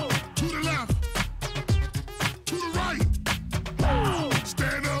 To the left. To the right.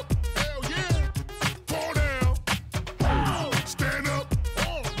 Stand up. Hell yeah. Fall down. Stand up.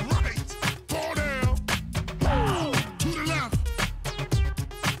 All right. Fall down. To the left.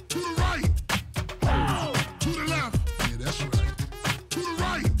 To the right. To the left. Yeah, that's right. To the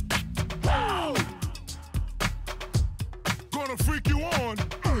right. Gonna freak you on.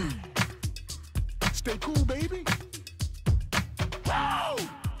 Stay cool, baby.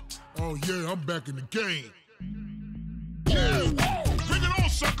 Oh yeah, I'm back in the game. Yeah. Bring it on,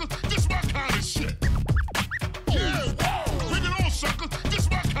 sucker. This my kind of shit. Yeah. Bring it on, sucker. This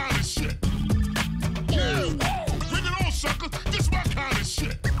my kind of shit. Yeah. Bring it on, sucker. This my kind of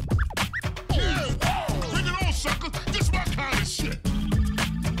shit. Yeah. Bring it on, sucker. This my kind of shit.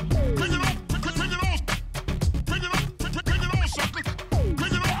 Bring it on. Bring it on. Bring it on. Bring it on, sucker.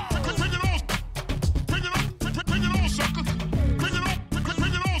 Bring it on. Bring it on. Bring it on. Bring it on, sucker. Bring it on. Bring it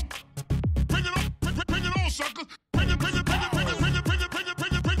on. Bring it on. Bring it on, sucker. Bring it.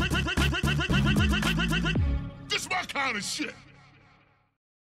 This my kind of shit.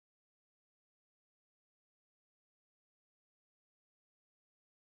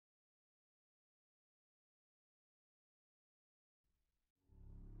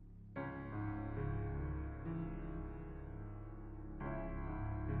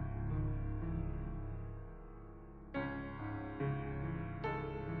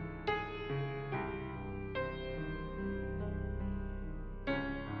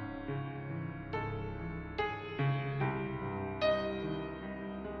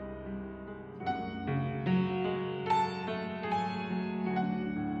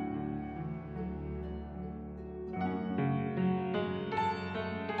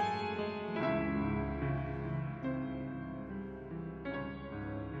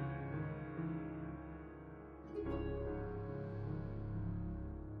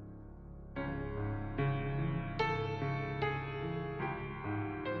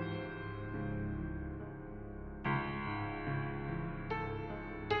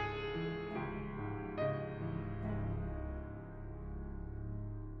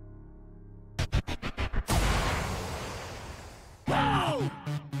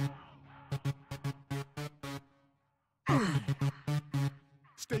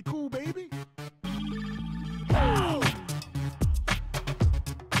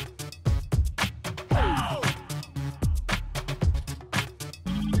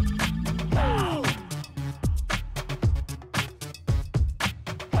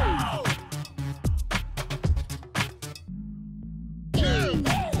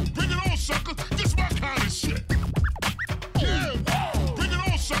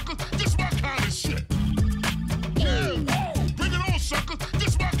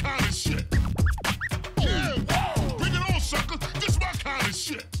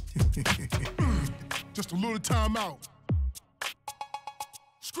 time out.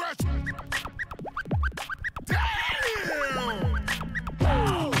 Scratch. Damn!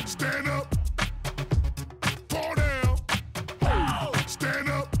 Stand up. Fall down. Stand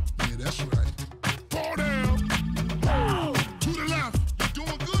up. Yeah, that's right. Fall down. To the left. You're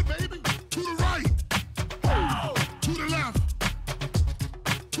doing good, baby. To the right. To the left.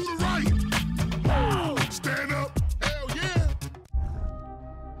 To the right. Stand up. Hell yeah.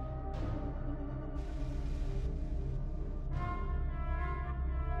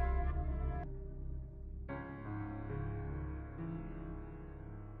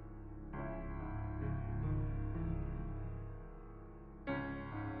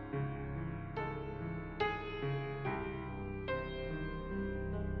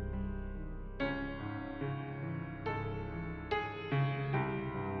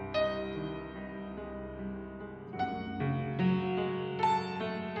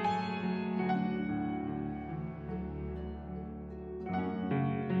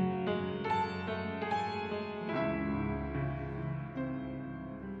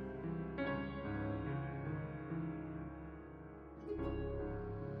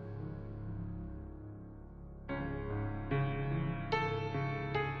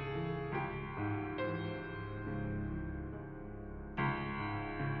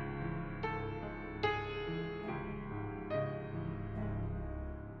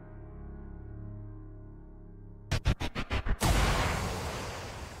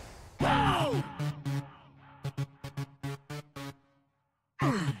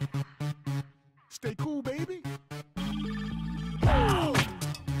 Stay cool, baby.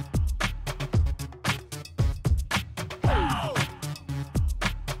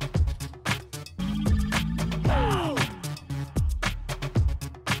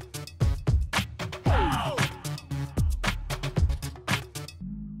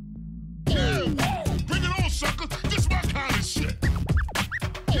 Bring it on, sucker. This my kind of shit.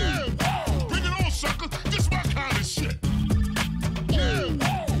 Yeah, bring it on, sucker. This my kind of shit. Yeah,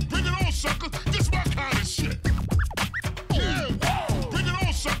 bring it on, sucker. This my kind of shit. Yeah, bring it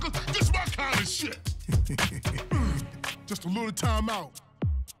on, sucker. This my kind of shit. Just a little time out.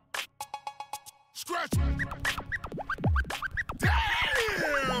 Scratch.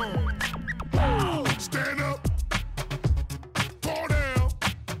 Damn! Stand up. Fall down.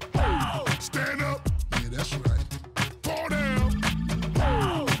 Stand up. Yeah, that's right. Fall down.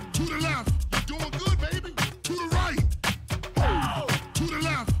 To the left. You're doing good, baby. To the right. To the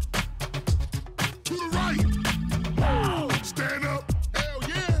left. To the right. Stand up. Hell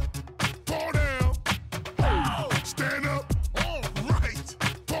yeah. Fall down. Stand up. All right.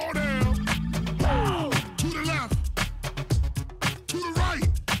 Fall down. To the left. To the right.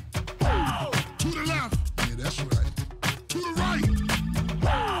 To the left. Yeah, that's right. To the right.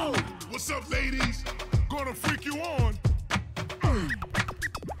 What's up, ladies? Gonna freak you on.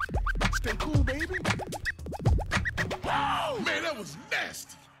 Stay cool, baby. Man, that was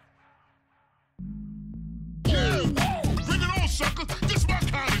nasty. Yeah, bring it on, sucker. This my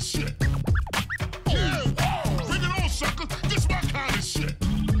kind of shit. Yeah, bring it on, sucker. This my kind of shit.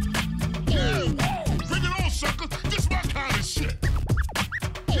 Yeah, bring it on, sucker. This my kind of shit.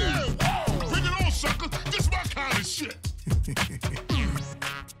 Yeah, bring it on, sucker. This my kind of shit.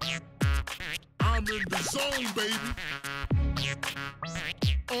 I'm in the zone, baby.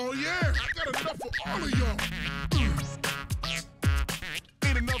 Oh yeah, I got enough for all of y'all.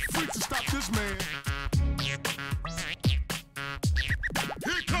 Ain't enough freaks to stop this man.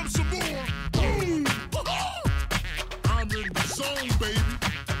 Here comes some more. Boom. I'm in the zone, baby.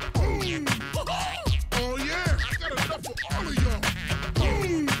 Boom. Oh yeah, I got enough for all of y'all.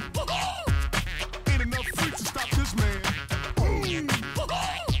 Boom. Ain't enough freaks to stop this man. Boom.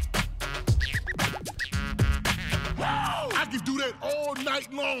 I can do that all night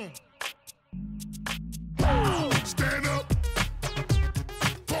long. Stand up.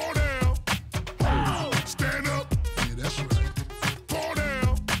 Fall down. Stand up. Yeah, that's right. Fall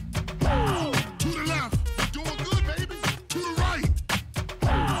down. To the left. You're doing good, baby. To the right.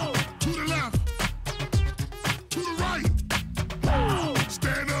 To the left. To the right.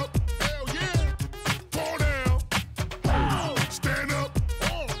 Stand up. Hell yeah. Fall down. Stand up.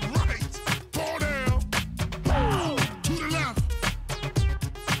 All right. Fall down. To the left.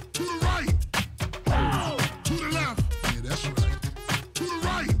 To the right. To the left. Yeah, that's right. To the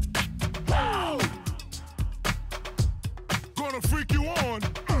right. Gonna freak you on.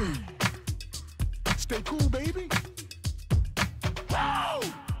 Stay cool, baby.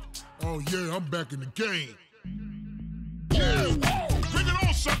 Oh yeah, I'm back in the game. Yeah, bring it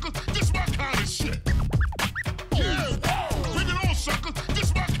on, sucker. This my kind of shit. Yeah, bring it on, sucker.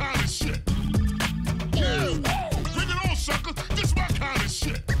 This my kind of shit. Yeah.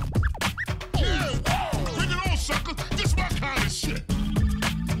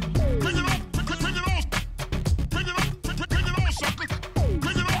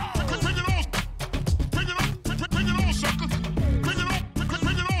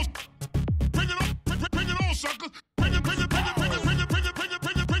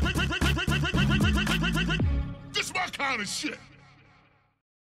 kind of shit.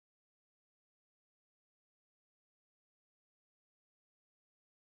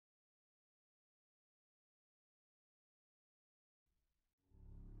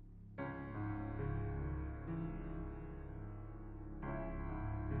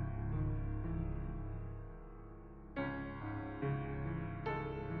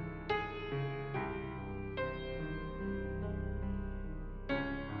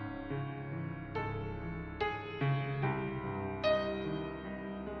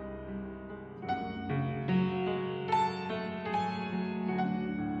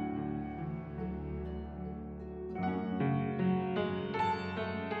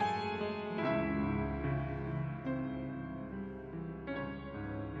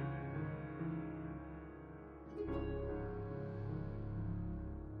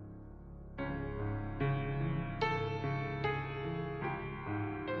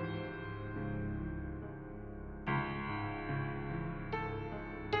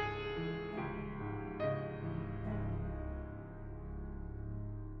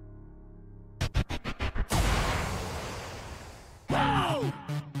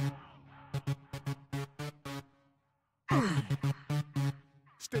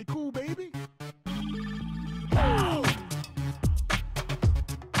 Stay cool, baby.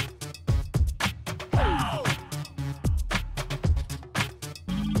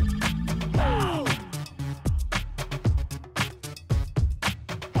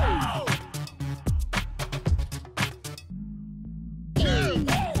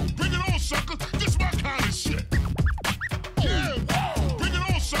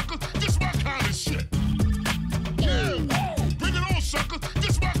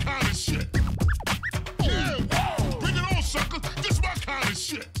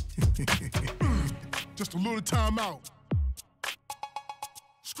 Just a little time out.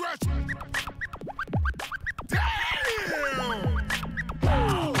 Scratch. Damn!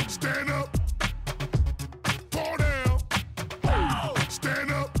 Stand up. Fall down.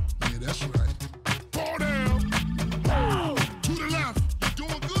 Stand up. Yeah, that's right. Fall down. To the left. You're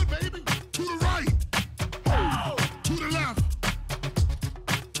doing good, baby. To the right. To the left.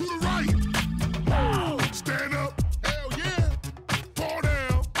 To the right. Stand up. Hell yeah. Fall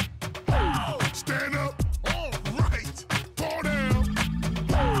down. Stand up. All right. Fall down.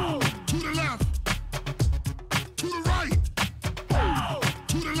 To the left. To the right.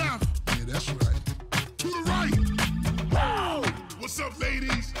 To the left. Yeah, that's right. To the right. What's up,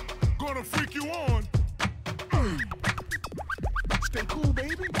 ladies? Gonna freak you on. Stay cool,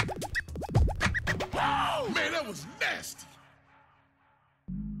 baby. Man, that was nasty.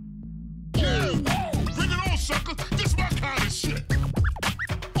 Yeah. Bring it on, sucker. This my kind of shit.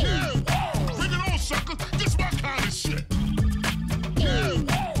 Yeah. Bring it on, sucker. This my kind of shit. Yeah.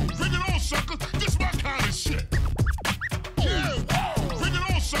 Bring it on, sucker. This my kind of shit. Yeah. Bring it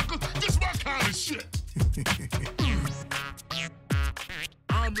on, sucker. This my kind of shit.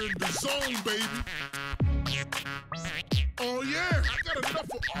 I'm in the zone, baby. Oh yeah, I got enough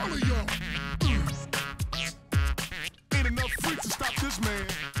for all of y'all. Ain't enough freaks to stop this man.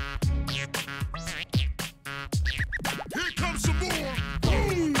 Here comes some more.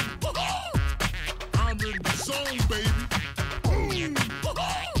 Boom. I'm in the zone, baby. Boom.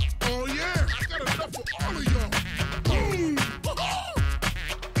 Oh yeah, I got enough for all of y'all. Boom.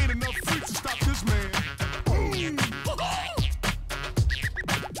 Ain't enough freaks to stop this man. Boom.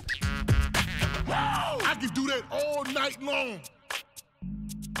 I can do that all night long.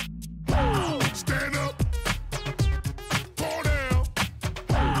 Stand up. Fall down.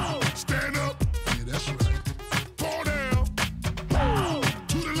 Stand up. Yeah, that's right. Fall down.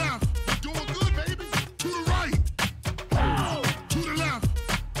 To the left. You're doing good, baby. To the right. To the left.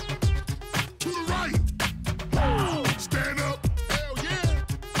 To the right. Stand up. Hell yeah.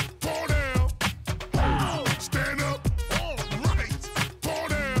 Fall down. Stand up. All right. Fall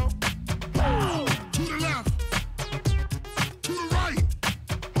down. To the left. To the right.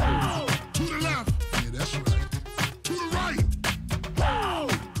 To the left. Yeah, that's right. To the right.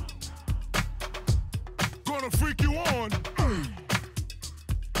 Gonna freak you on.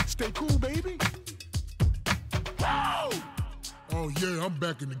 Stay cool, baby. Oh yeah, I'm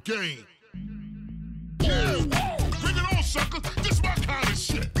back in the game. Yeah. Bring it on, sucker. This my kind of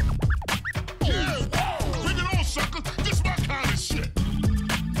shit.